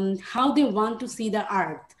 like how they want to see the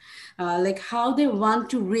earth, like how they want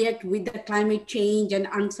to react with the climate change and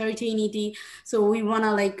uncertainty. So we want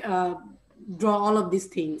to like draw all of these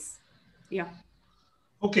things. Yeah.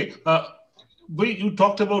 Okay. You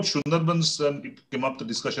talked about Sundarbans and it came up the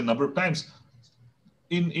discussion a number of times.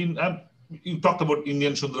 You talked about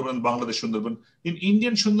Indian Sundarban, Bangladesh Sundarban. In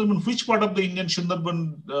Indian Sundarban, which part of the Indian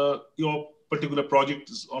Sundarban your particular project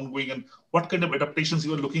is ongoing, and what kind of adaptations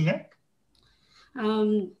you are looking at?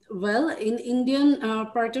 Well, in Indian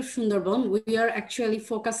part of Sundarban, we are actually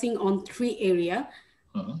focusing on 3 areas.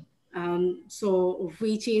 So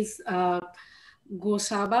which is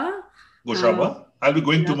Gosaba. I'll be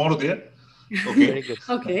going tomorrow there. Okay. Very good.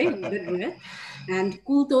 Okay, good. And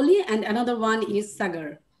Kultoli, and another one is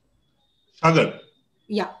Sagar. Sagar.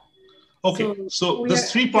 Yeah. Okay, so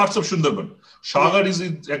there's 3 parts of Sundarban. Sagar is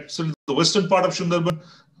actually the western part of Sundarban.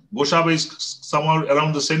 Goshaba is somewhere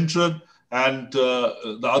around the center, and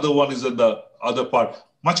the other one is at the other part,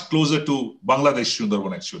 much closer to Bangladesh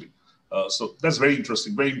Sundarban actually. So that's very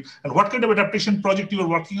interesting. And what kind of adaptation project you are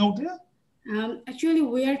working out there? Actually,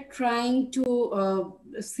 we are trying to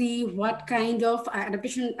see what kind of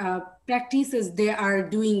adaptation practices they are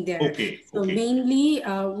doing there. Okay. So mainly,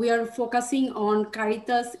 we are focusing on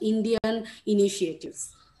Caritas Indian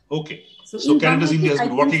initiatives. Okay. So Caritas India has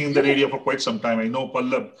been working in that area for quite some time. I know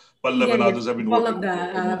Pallab and others have been working.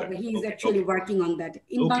 He's actually working on that.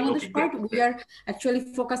 In Bangladesh part, we are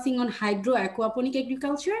actually focusing on hydro aquaponic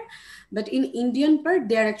agriculture, but in Indian part,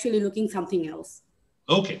 they are actually looking something else.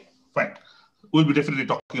 Okay, fine. We'll be definitely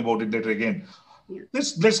talking about it later again. Yeah.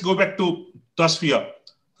 Let's go back to Tasfia.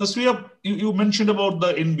 Tasfia, you mentioned about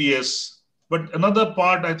the NBS, but another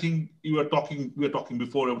part I think we were talking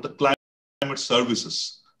before about the climate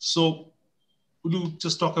services. So would you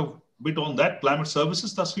just talk a bit on that, climate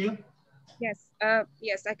services, Tasfia? Yes,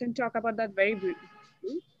 yes, I can talk about that very briefly.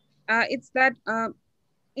 It's that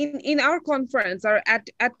in our conference or at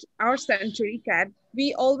our century CAD,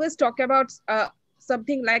 we always talk about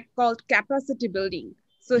something like called capacity building.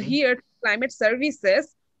 So here, climate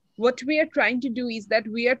services, what we are trying to do is that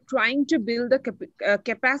we are trying to build the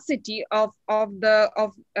capacity of our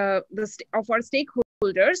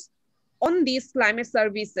stakeholders on these climate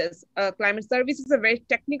services. Climate service is a very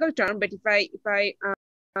technical term, but if I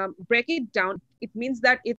break it down, it means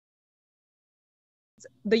that it's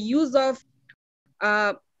the use of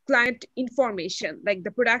climate information, like the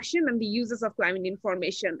production and the uses of climate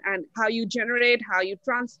information, and how you generate, how you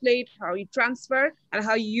translate, how you transfer, and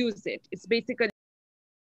how you use it. It's basically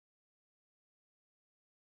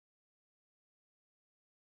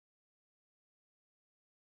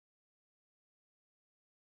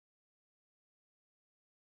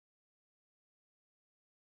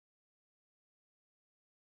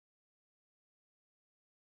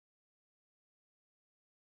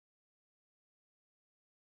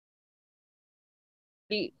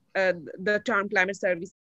the term climate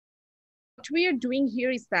service. What we are doing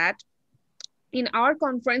here is that in our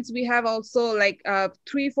conference, we have also like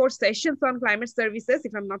 3-4 sessions on climate services,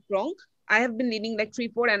 if I'm not wrong. I have been leading like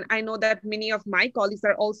 3-4, and I know that many of my colleagues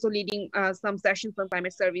are also leading some sessions on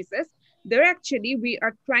climate services. There actually, we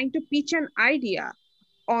are trying to pitch an idea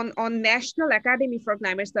on National Academy for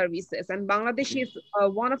Climate Services. And Bangladesh is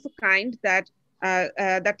one of a kind that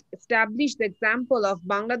established the example of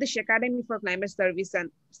Bangladesh Academy for Climate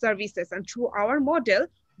Services. And through our model,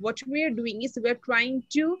 what we are doing is we're trying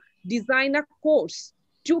to design a course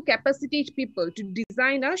to capacitate people to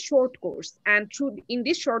design a short course. And in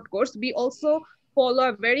this short course, we also follow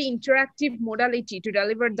a very interactive modality to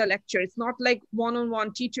deliver the lecture. It's not like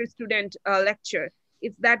one-on-one teacher-student lecture.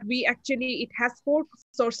 It's that it has 4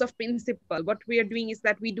 sources of principle. What we are doing is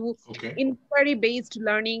that we do inquiry-based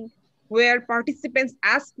learning, where participants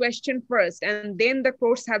ask questions first, and then the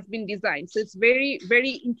course has been designed. So it's very,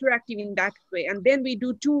 very interactive in that way. And then we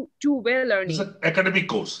do two-way learning. It's an academic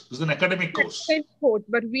course. It's an academic course.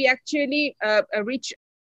 But we actually reach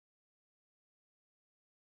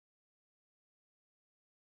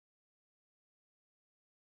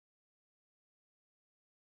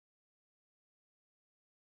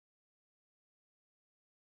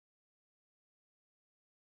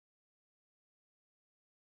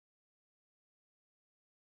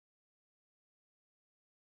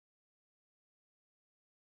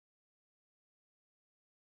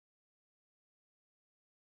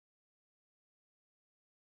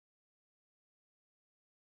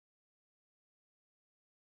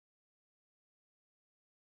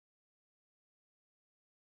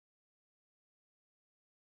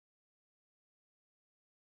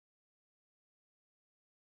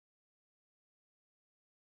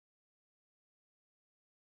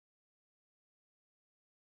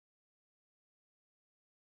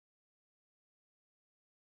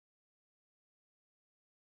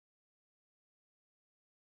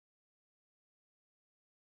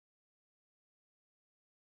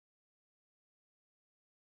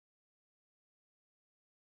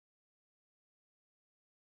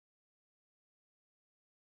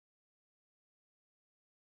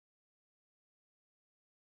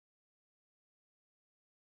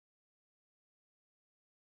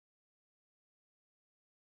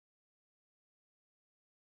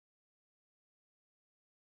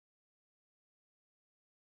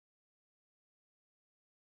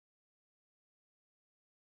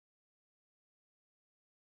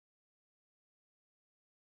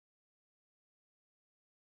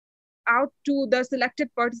out to the selected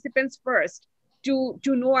participants first to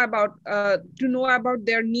know about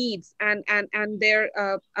their needs and their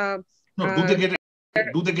no,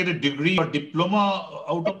 do they get a degree or diploma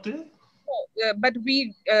out of there? But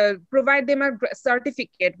we provide them a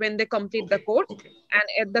certificate when they complete the course.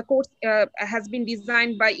 And the course has been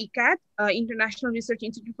designed by ICCCAD, International Research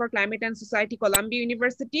Institute for Climate and Society, Columbia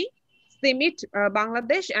University, CIMIT,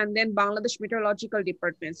 Bangladesh, and then Bangladesh Meteorological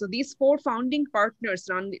Department. So these 4 founding partners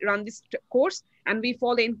run this course, and we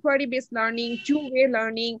follow inquiry-based learning, two-way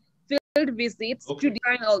learning, field visits to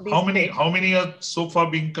design all these. How many are so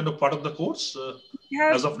far being kind of part of the course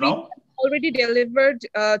as of now? Already delivered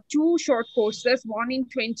 2 short courses, one in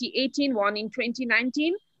 2018, one in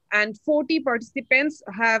 2019, and 40 participants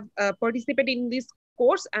have participated in this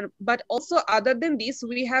course. But also other than this,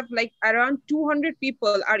 we have like around 200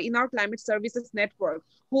 people are in our climate services network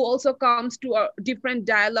who also comes to different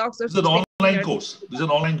dialogues. This is an online course. This is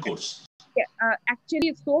an online course. Yeah,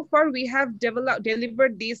 actually, so far we have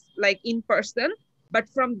delivered this like in person. But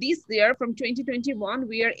from this year, from 2021,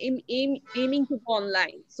 we are aiming to go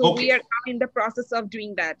online. So we are in the process of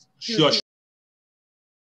doing that. Sure.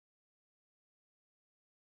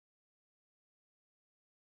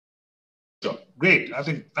 Sure. Great. I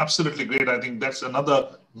think absolutely great. I think that's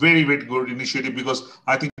another very, very good initiative, because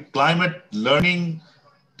I think climate learning,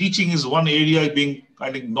 teaching is one area being,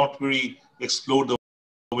 I think, not very explored the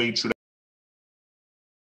way it should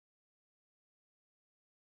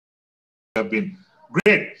have been.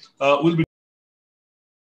 Great. We'll be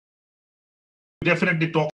definitely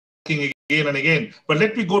talking again and again. But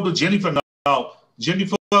let me go to Jennifer now.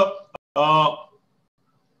 Jennifer,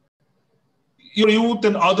 your youth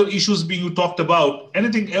and other issues being talked about.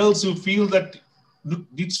 Anything else you feel that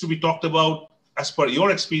needs to be talked about as per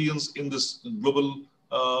your experience in this global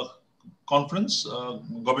conference,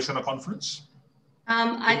 Gobeshona conference?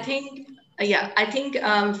 I think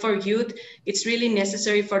for youth, it's really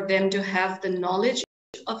necessary for them to have the knowledge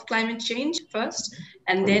of climate change first,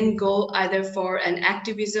 and then go either for an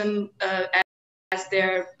activism as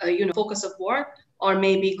their focus of work, or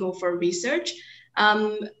maybe go for research.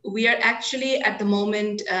 We are actually at the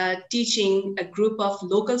moment teaching a group of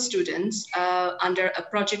local students under a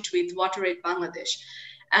project with WaterAid Bangladesh.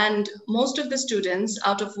 And most of the students,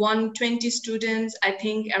 out of 120 students, I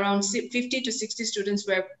think around 50 to 60 students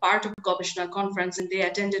were part of Gobeshona conference, and they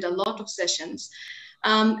attended a lot of sessions.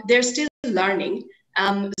 They're still learning.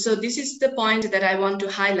 So this is the point that I want to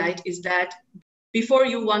highlight, is that before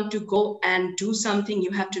you want to go and do something,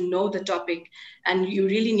 you have to know the topic, and you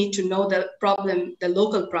really need to know the problem, the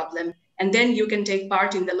local problem, and then you can take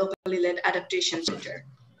part in the locally led adaptation center.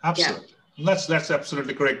 Absolutely. Yeah. That's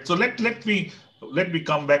absolutely correct. So let me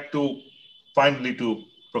come back to finally to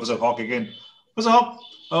Professor Huq again. Professor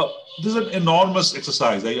Huq, this is an enormous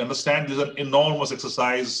exercise. I understand this is an enormous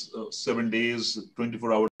exercise, 7 days,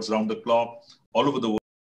 24 hours around the clock, all over the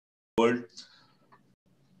world.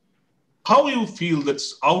 How you feel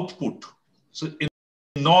that's output, so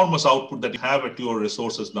enormous output that you have at your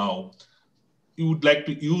resources now, you would like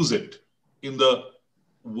to use it in the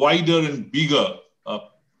wider and bigger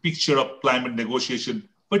picture of climate negotiation,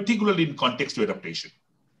 particularly in context to adaptation?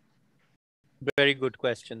 Very good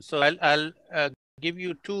question. So I'll give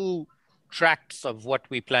you 2 tracks of what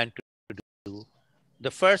we plan to do.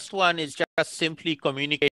 The first one is just simply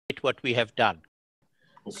communicate what we have done.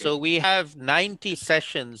 Okay. So we have 90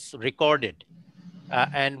 sessions recorded,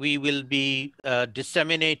 and we will be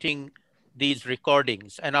disseminating these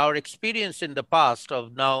recordings. And our experience in the past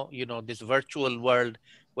of now, this virtual world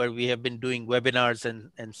where we have been doing webinars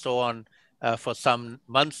and so on for some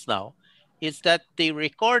months now, is that the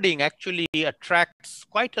recording actually attracts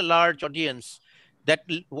quite a large audience that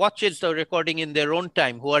watches the recording in their own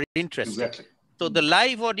time, who are interested. Exactly. So the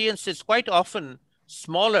live audience is quite often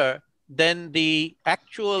smaller than the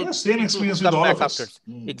actual same experience with all of us.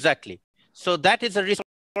 Exactly. So that is a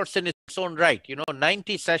resource in its own right.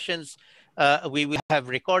 90 sessions we will have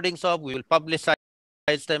recordings of, we will publicize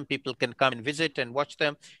them, people can come and visit and watch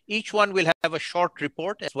them. Each one will have a short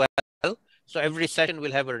report as well. So every session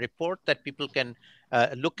will have a report that people can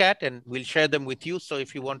look at, and we'll share them with you. So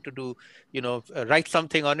if you want to do, write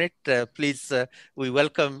something on it, please, we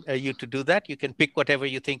welcome you to do that. You can pick whatever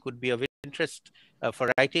you think would be of interest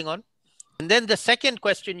for writing on. And then the second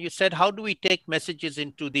question you said, how do we take messages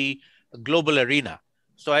into the global arena?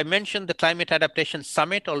 So I mentioned the Climate Adaptation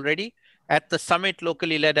Summit already. At the summit,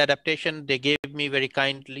 locally led adaptation, they gave me very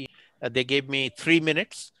kindly, they gave me 3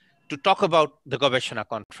 minutes to talk about the Gobeshona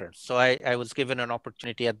conference. So I was given an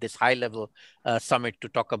opportunity at this high level summit to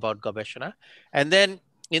talk about Gobeshona. And then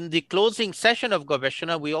in the closing session of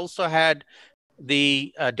Gobeshona, we also had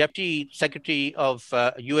the Deputy Secretary of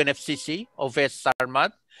UNFCCC, Oves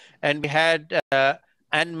Sarmad, and we had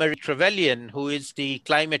Anne-Marie Trevelyan, who is the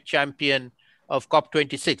climate champion of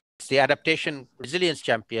COP26, the adaptation resilience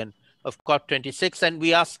champion of COP26. And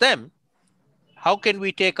we asked them, how can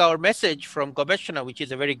we take our message from Gobeshona, which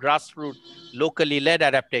is a very grassroots, locally led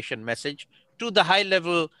adaptation message, to the high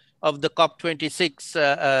level of the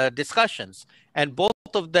COP26 discussions? And both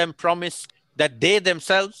of them promised that they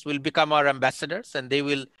themselves will become our ambassadors and they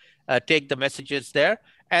will take the messages there.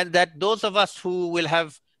 And that those of us who will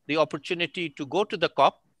have the opportunity to go to the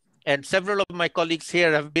COP, and several of my colleagues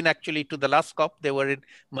here have been actually to the last COP. They were in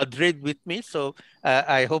Madrid with me. So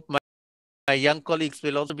I hope my young colleagues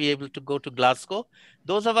will also be able to go to Glasgow.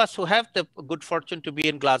 Those of us who have the good fortune to be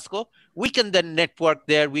in Glasgow, we can then network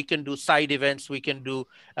there. We can do side events. We can do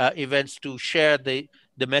events to share the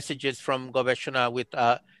messages from Gobeshona with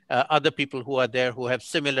other people who are there who have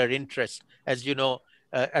similar interests. As you know,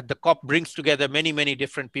 at the COP brings together many, many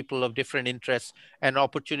different people of different interests, and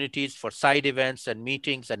opportunities for side events and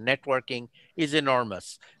meetings and networking is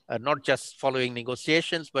enormous. Not just following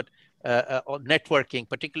negotiations, but networking,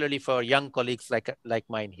 particularly for young colleagues like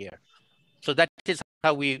mine here. So that is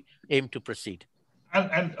how we aim to proceed.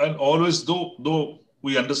 And always, though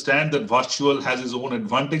we understand that virtual has its own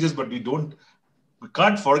advantages, but we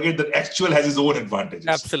can't forget that actual has its own advantages.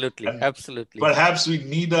 Absolutely, and absolutely. Perhaps we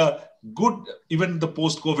need a good, even the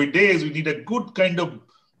post-COVID days, we need a good kind of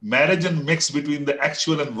marriage and mix between the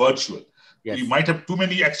actual and virtual. Yes. We might have too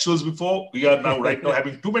many actuals before. We are now right now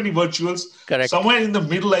having too many virtuals. Correct. Somewhere in the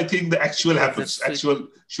middle, I think the actual happens. Actual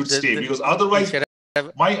should stay, because otherwise,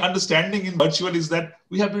 my understanding in virtual is that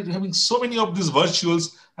we have been having so many of these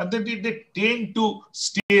virtuals, and then they tend to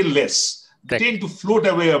stay less. They tend to float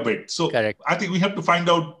away a bit. So I think we have to find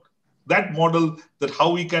out that model, that how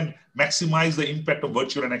we can maximize the impact of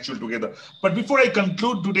virtual and actual together. But before I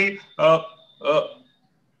conclude today, a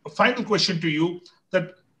final question to you,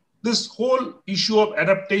 that this whole issue of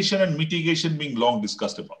adaptation and mitigation being long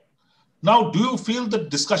discussed about. Now, do you feel that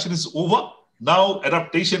discussion is over? Now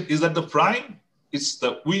adaptation is at the prime? It's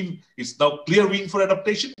the win. It's now clear win for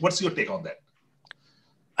adaptation. What's your take on that?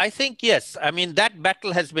 I think, yes. I mean, that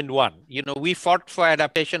battle has been won. You know, we fought for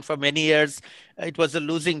adaptation for many years. It was a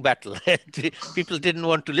losing battle. People didn't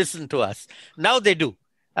want to listen to us. Now they do.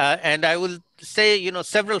 And I will say, you know,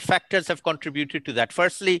 several factors have contributed to that.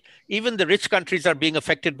 Firstly, even the rich countries are being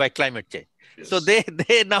affected by climate change. Yes. So they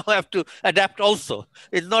now have to adapt also.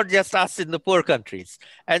 It's not just us in the poor countries.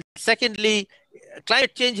 And secondly,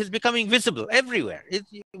 climate change is becoming visible everywhere.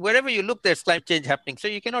 Wherever you look, there's climate change happening. So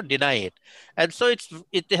you cannot deny it. And so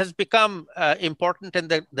it has become important, and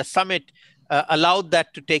the summit allowed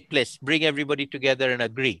that to take place, bring everybody together and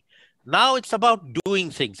agree. Now it's about doing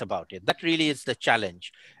things about it. That really is the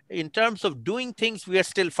challenge. In terms of doing things, we are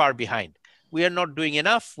still far behind. We are not doing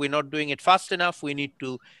enough. We're not doing it fast enough. We need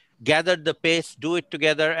to gather the pace, do it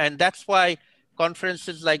together. And that's why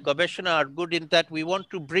conferences like Gobeshona are good, in that we want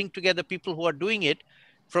to bring together people who are doing it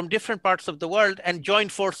from different parts of the world and join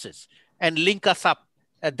forces and link us up.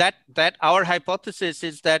 That our hypothesis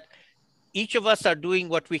is that each of us are doing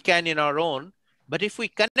what we can in our own, but if we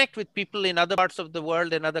connect with people in other parts of the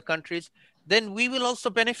world and other countries, then we will also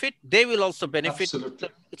benefit. They will also benefit. Absolutely.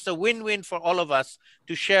 It's a win-win for all of us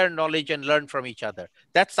to share knowledge and learn from each other.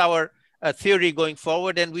 That's our theory going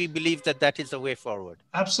forward, and we believe that that is the way forward.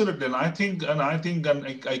 Absolutely, and I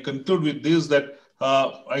conclude with this, that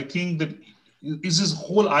I think that is this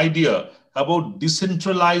whole idea about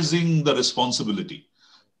decentralizing the responsibility.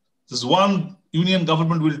 This one union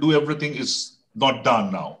government will do everything is not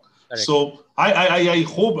done now. Correct. So I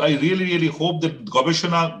hope, I really hope that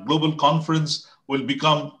Gobeshona Global Conference will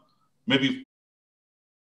become maybe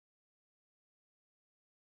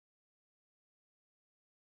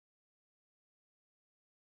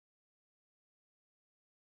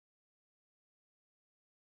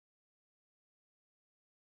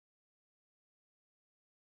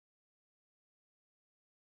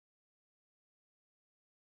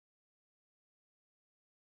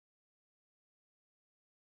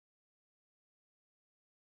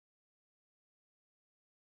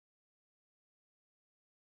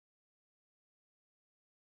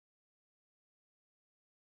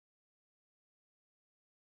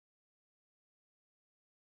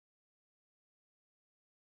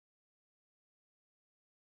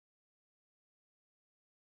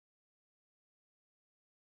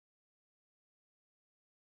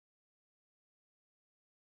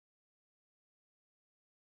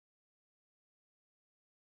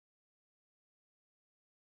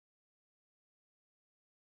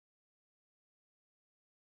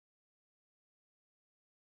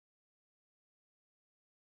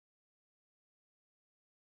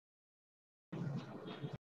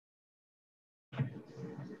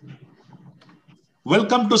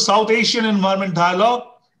Welcome to South Asian Environment Dialogue.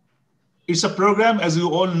 It's a program, as you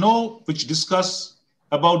all know, which discuss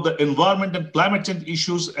about the environment and climate change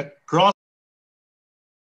issues across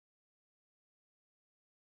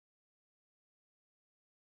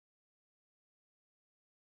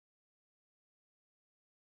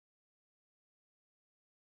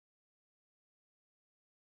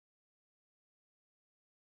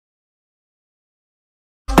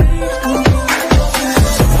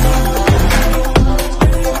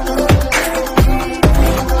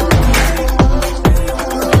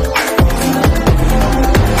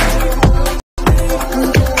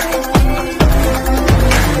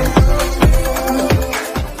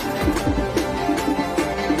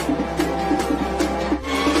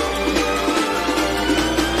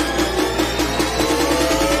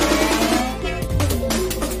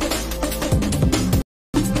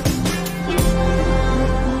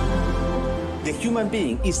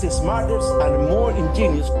is the smartest and more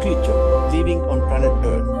ingenious creature living on planet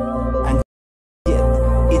Earth, and yet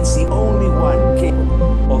it's the only one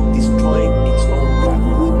capable of destroying its own planet.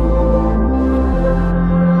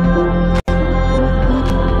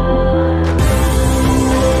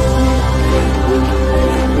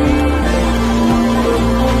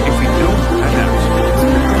 If we don't adapt,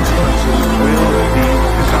 the consequences will be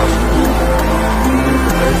disastrous.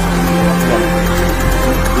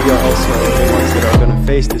 We are also the ones that are going to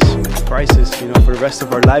face this crisis, for the rest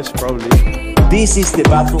of our lives probably. This is the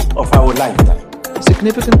battle of our lifetime.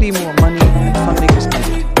 Significantly more money and funding is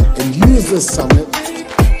needed. And use this summit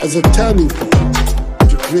as a turning point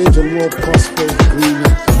to create a more prosperous,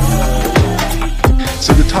 greener.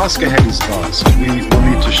 So the task ahead is vast. We will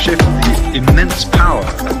need to shift the immense power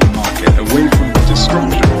of the market away from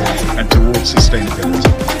destruction and towards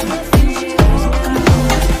sustainability.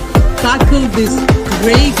 Tackle this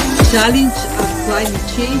great challenge of climate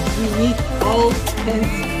change, we need all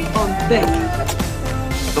hands on deck.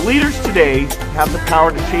 The leaders today have the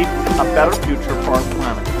power to shape a better future for our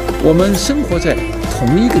planet. 我们生活在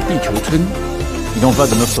同一个地球村。Il en va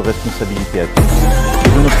de notre responsabilité à tous et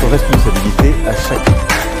de notre responsabilité à chacun.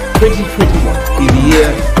 2021 is the year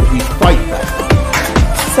that we fight back.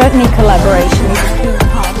 Certainly collaboration is a key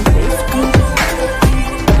part of this.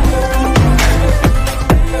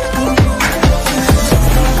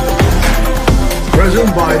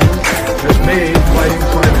 President Biden has made fighting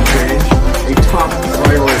climate change a top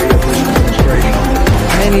priority of his administration.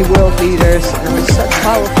 Many world leaders and with such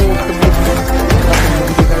powerful commitment,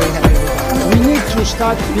 we be very happy with that. We need to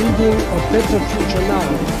start building a better future now.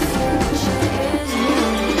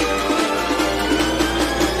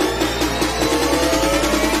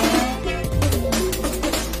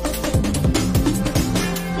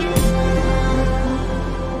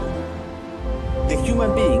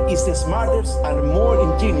 Is the smartest and more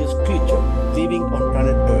ingenious creature living on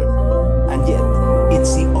planet Earth, and yet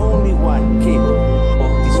it's the only one capable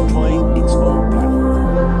of destroying its own planet.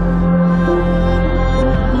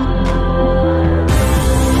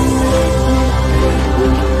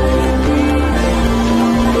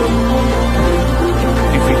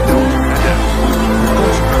 If we don't adapt, the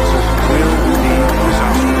consequences will be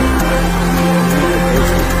disastrous.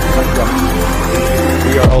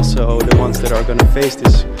 We are also the ones that are going to face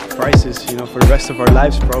this crisis, for the rest of our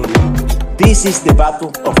lives probably. This is the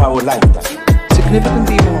battle of our lifetime.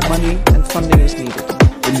 Significantly more money and funding is needed.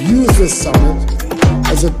 And use this summit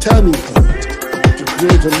as a turning point to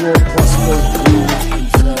create a more prosperous, greener and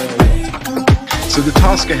fairer world. So the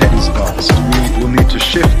task ahead is vast. We will need to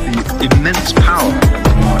shift the immense power of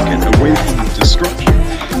the market away from destruction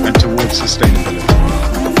and towards sustainability.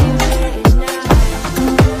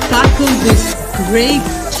 Tackle this great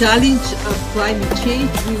challenge of climate change,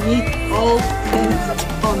 we need all hands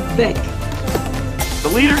on deck. The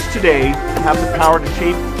leaders today have the power to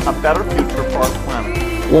shape a better future for our planet.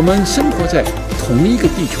 我们生活在同一个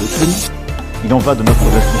地球村。Il en va de notre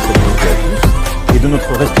responsabilité à tous et de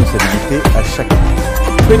notre responsabilité à chacun.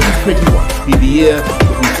 2021 is the year that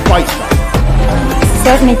we fight back.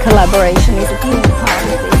 Certainly collaboration is a key part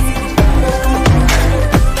of this.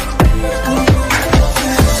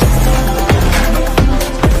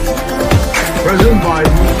 President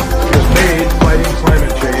Biden has made fighting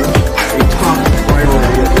climate change a top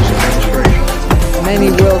priority of his administration. Many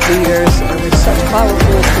world leaders and with such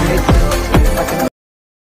powerful commitment,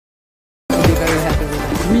 we'll be very happy with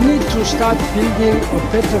that. We need to start building a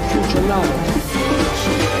better future now.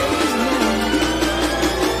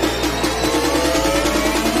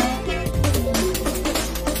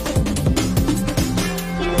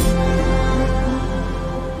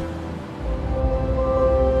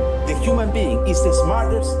 Human being is the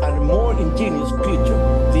smartest and more ingenious creature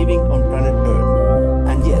living on planet Earth,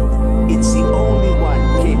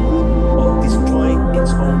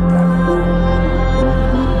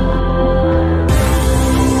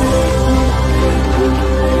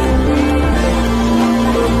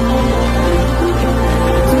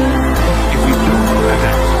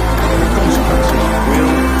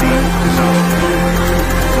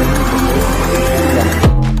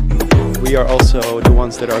 also the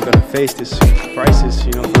ones that are going to face this crisis,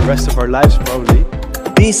 for the rest of our lives probably.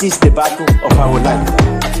 This is the battle of our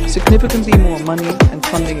lifetime. Significantly more money and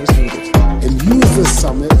funding is needed. And use the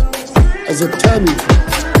summit as a turning point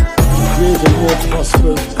to create a more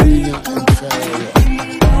prosperous, greener and fairer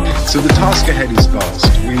world. So the task ahead is vast.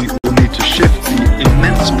 We will need to shift the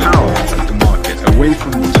immense power of the market away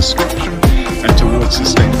from destruction and towards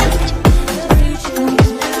sustainability.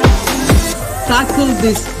 Tackle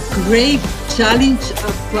this great challenge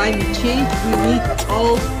of climate change, we need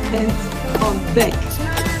all hands on deck.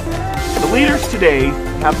 The leaders today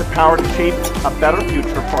have the power to shape a better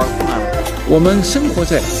future for our planet. 我们生活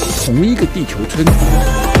在同一个地球村。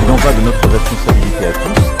 Il en va de notre responsabilité à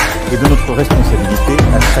tous et de notre responsabilité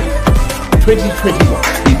à chacun. 2021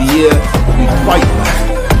 be the year we fight back.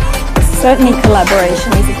 Certainly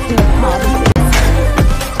collaboration is a key part of this.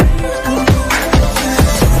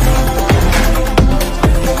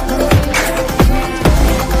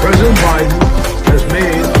 President Biden has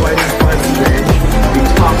made fighting climate change the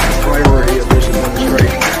top priority of this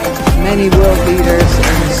administration. Many world leaders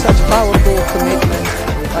and such powerful commitment.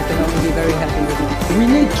 I can only be very happy with it. We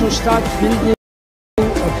need to start building a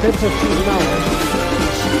better future now.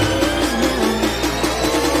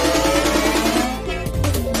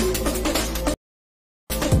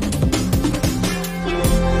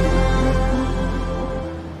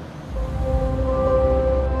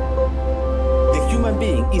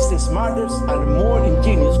 Is the smartest and more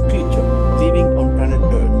ingenious creature living on planet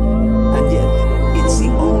Earth, and yet it's the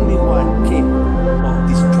only one capable of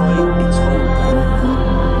destroying its own planet.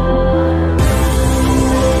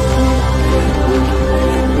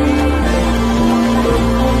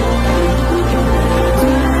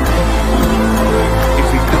 If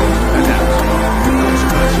we don't adapt, the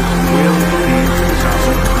consequences will be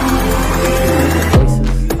disaster. Voices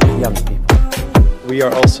of young people. We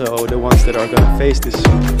are also the ones that are going to face this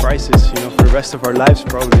crisis, for the rest of our lives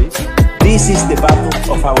probably. This is the battle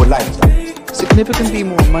of our lifetime. Significantly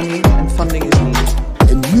more money and funding is needed.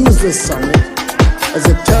 And use the summit as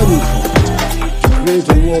a turning point to create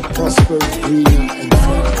a more prosperous, greener and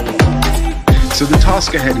fairer world. So the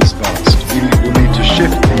task ahead is vast. We will need to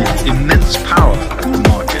shift the immense power of the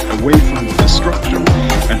market away from destruction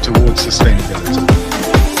and towards sustainability.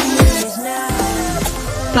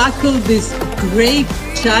 Tackle this great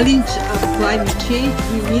challenge of climate change,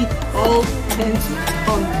 we need all hands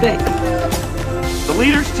on deck. The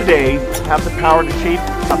leaders today have the power to shape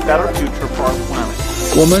a better future for our planet.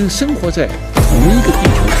 我们生活在同一个地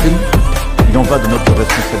球村。 Il en va de notre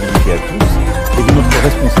responsabilité à tous et de notre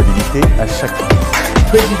responsabilité à chacun.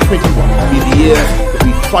 2021 be the year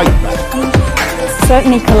we fight back.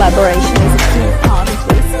 Certainly collaboration is a key part of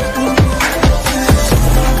this.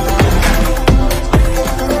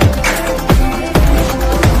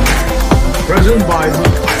 President Biden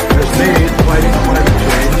has made fighting climate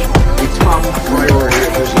change the top priority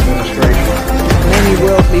of this administration. Many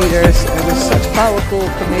world leaders and with such powerful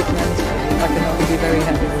commitment, I can only be very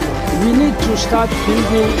happy with it. We need to start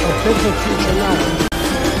building a better future now.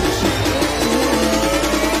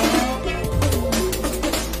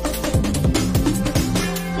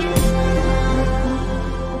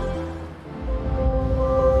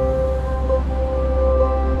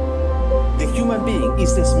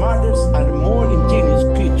 Is the smartest and more ingenious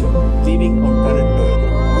creature living on planet Earth,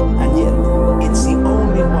 and yet it's the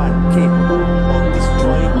only one capable of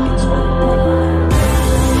destroying its own planet.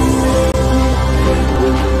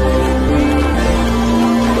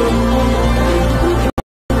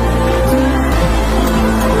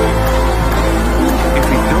 If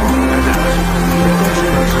we don't adapt, the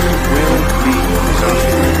consequences will be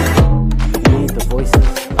disaster. We need the voices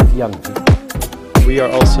of young people. We are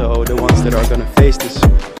also the ones that are going to face this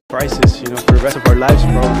crisis, for the rest of our lives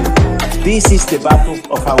probably. This is the battle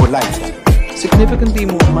of our lifetime. Significantly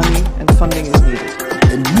more money and funding is needed.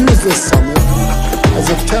 And use the summit as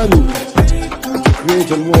a turning point to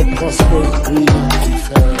create a more prosperous, greener and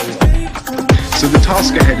fairer world. So the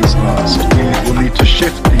task ahead is vast. We will need to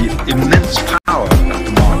shift the immense power of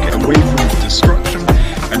the market away from destruction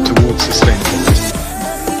and towards sustainability.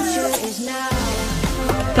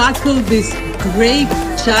 Tackle this great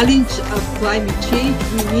challenge of climate change,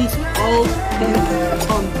 we need all hands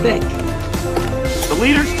on deck. The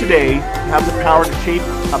leaders today have the power to shape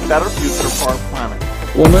a better future for our planet.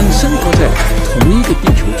 我们生活在同一个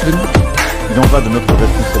地球村。 Il en va de notre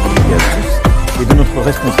responsabilité à tous et de notre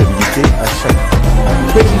responsabilité à chacun.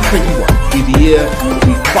 2021 be the year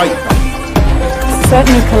we fight back.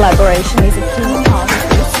 Certainly collaboration is a key part of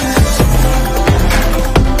this.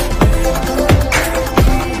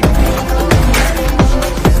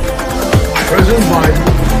 President Biden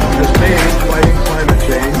has made fighting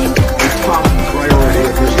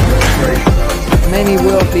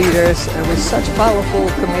such powerful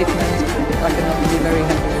commitment. I can only be very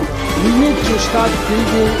happy with them. We need to start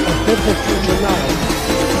building a better future now.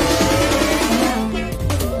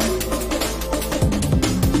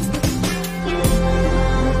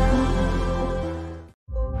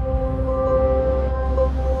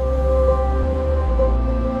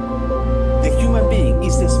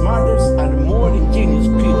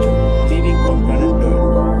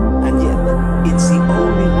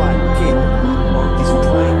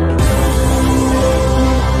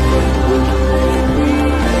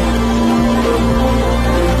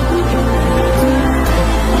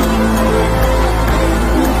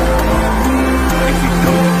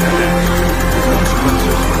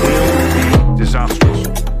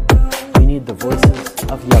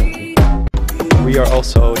 We are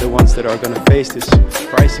also the ones that are going to face this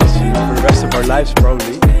crisis, for the rest of our lives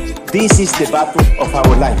probably. This is the battle of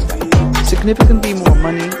our lifetime. Significantly more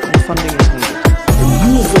money and funding is needed.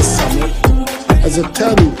 And use this summit as a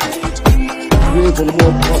turning point to create a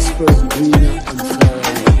more prosperous, greener and fairer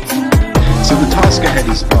world. So the task ahead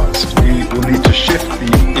is vast. We will need to shift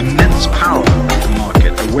the immense power of the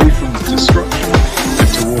market away from destruction and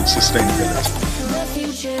towards sustainability.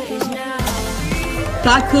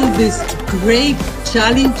 Tackle this great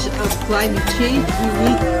challenge of climate change, we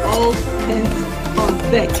need all hands on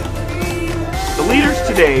deck. The leaders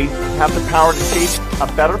today have the power to shape a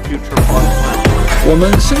better future for our planet. 我们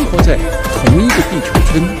生活在同一个地球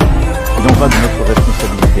村。Il en va de notre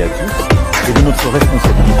responsabilité à tous et de notre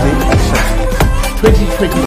responsabilité à chacun. 2020